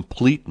in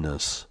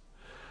completeness,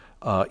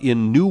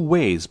 in new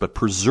ways, but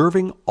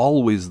preserving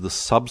always the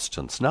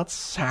substance, not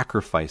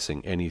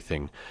sacrificing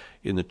anything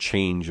in the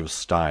change of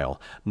style,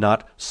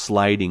 not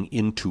sliding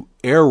into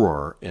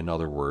error, in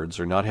other words,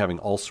 or not having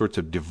all sorts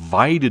of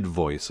divided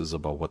voices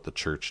about what the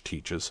Church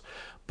teaches,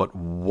 but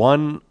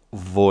one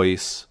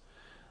voice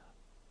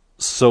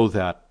so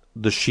that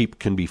the sheep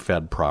can be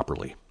fed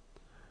properly.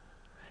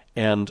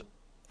 And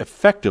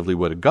effectively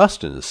what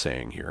Augustine is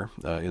saying here,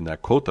 in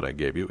that quote that I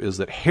gave you, is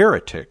that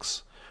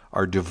heretics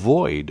are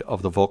devoid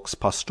of the vox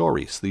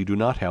pastoris. They do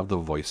not have the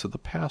voice of the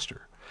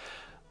pastor.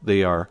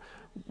 We are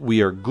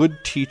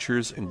good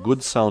teachers and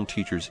good sound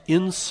teachers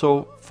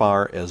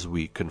insofar as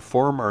we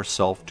conform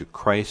ourselves to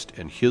Christ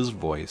and his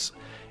voice,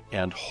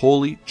 and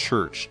Holy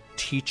Church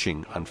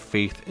teaching on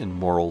faith and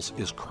morals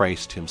is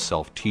Christ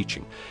himself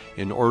teaching.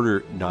 In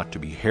order not to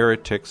be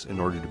heretics, in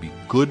order to be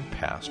good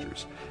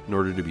pastors, in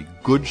order to be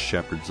good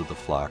shepherds of the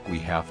flock, we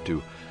have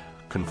to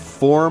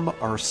conform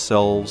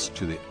ourselves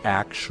to the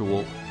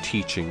actual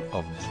teaching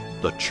of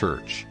the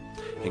Church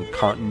in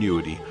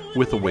continuity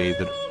with the way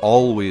that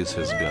always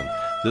has been.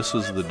 This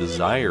is the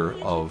desire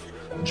of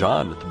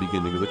John at the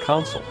beginning of the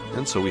council.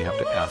 And so we have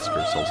to ask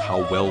ourselves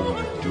how well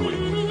we're doing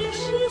with this.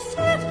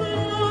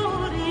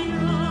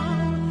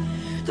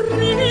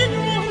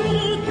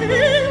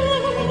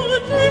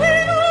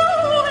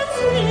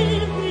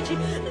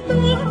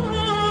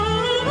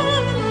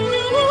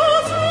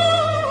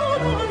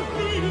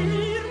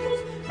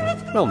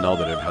 Well, now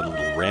that I've had a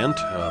little rant,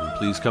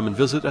 please come and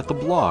visit at the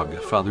blog,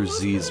 Father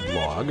Z's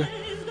blog.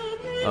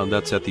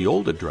 That's at the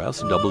old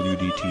address,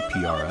 wdtprs.com,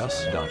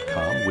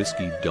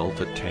 Whiskey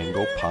Delta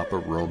Tango Papa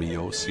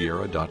Romeo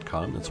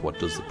Sierra.com. That's What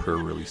Does the Prayer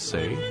Really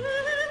Say?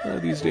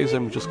 These days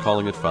I'm just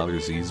calling it Father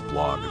Z's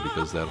blog,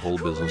 because that whole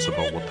business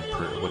about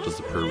what does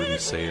the prayer really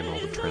say, and all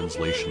the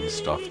translation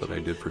stuff that I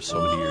did for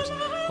so many years,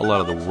 a lot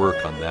of the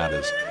work on that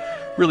has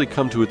really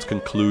come to its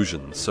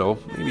conclusion. So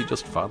maybe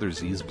just Father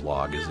Z's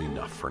blog is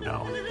enough for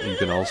now. You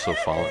can also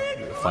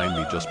find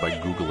me just by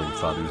Googling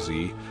Father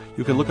Z.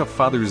 You can look up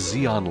Father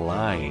Z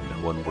online,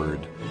 one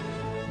word,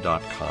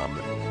 .com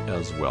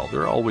as well.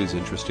 There are always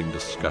interesting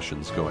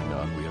discussions going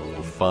on. We have a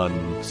little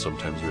fun,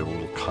 sometimes we have a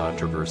little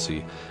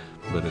controversy,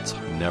 but it's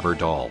never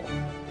dull.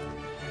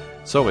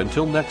 So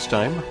until next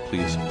time,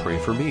 please pray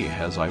for me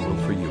as I will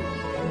for you.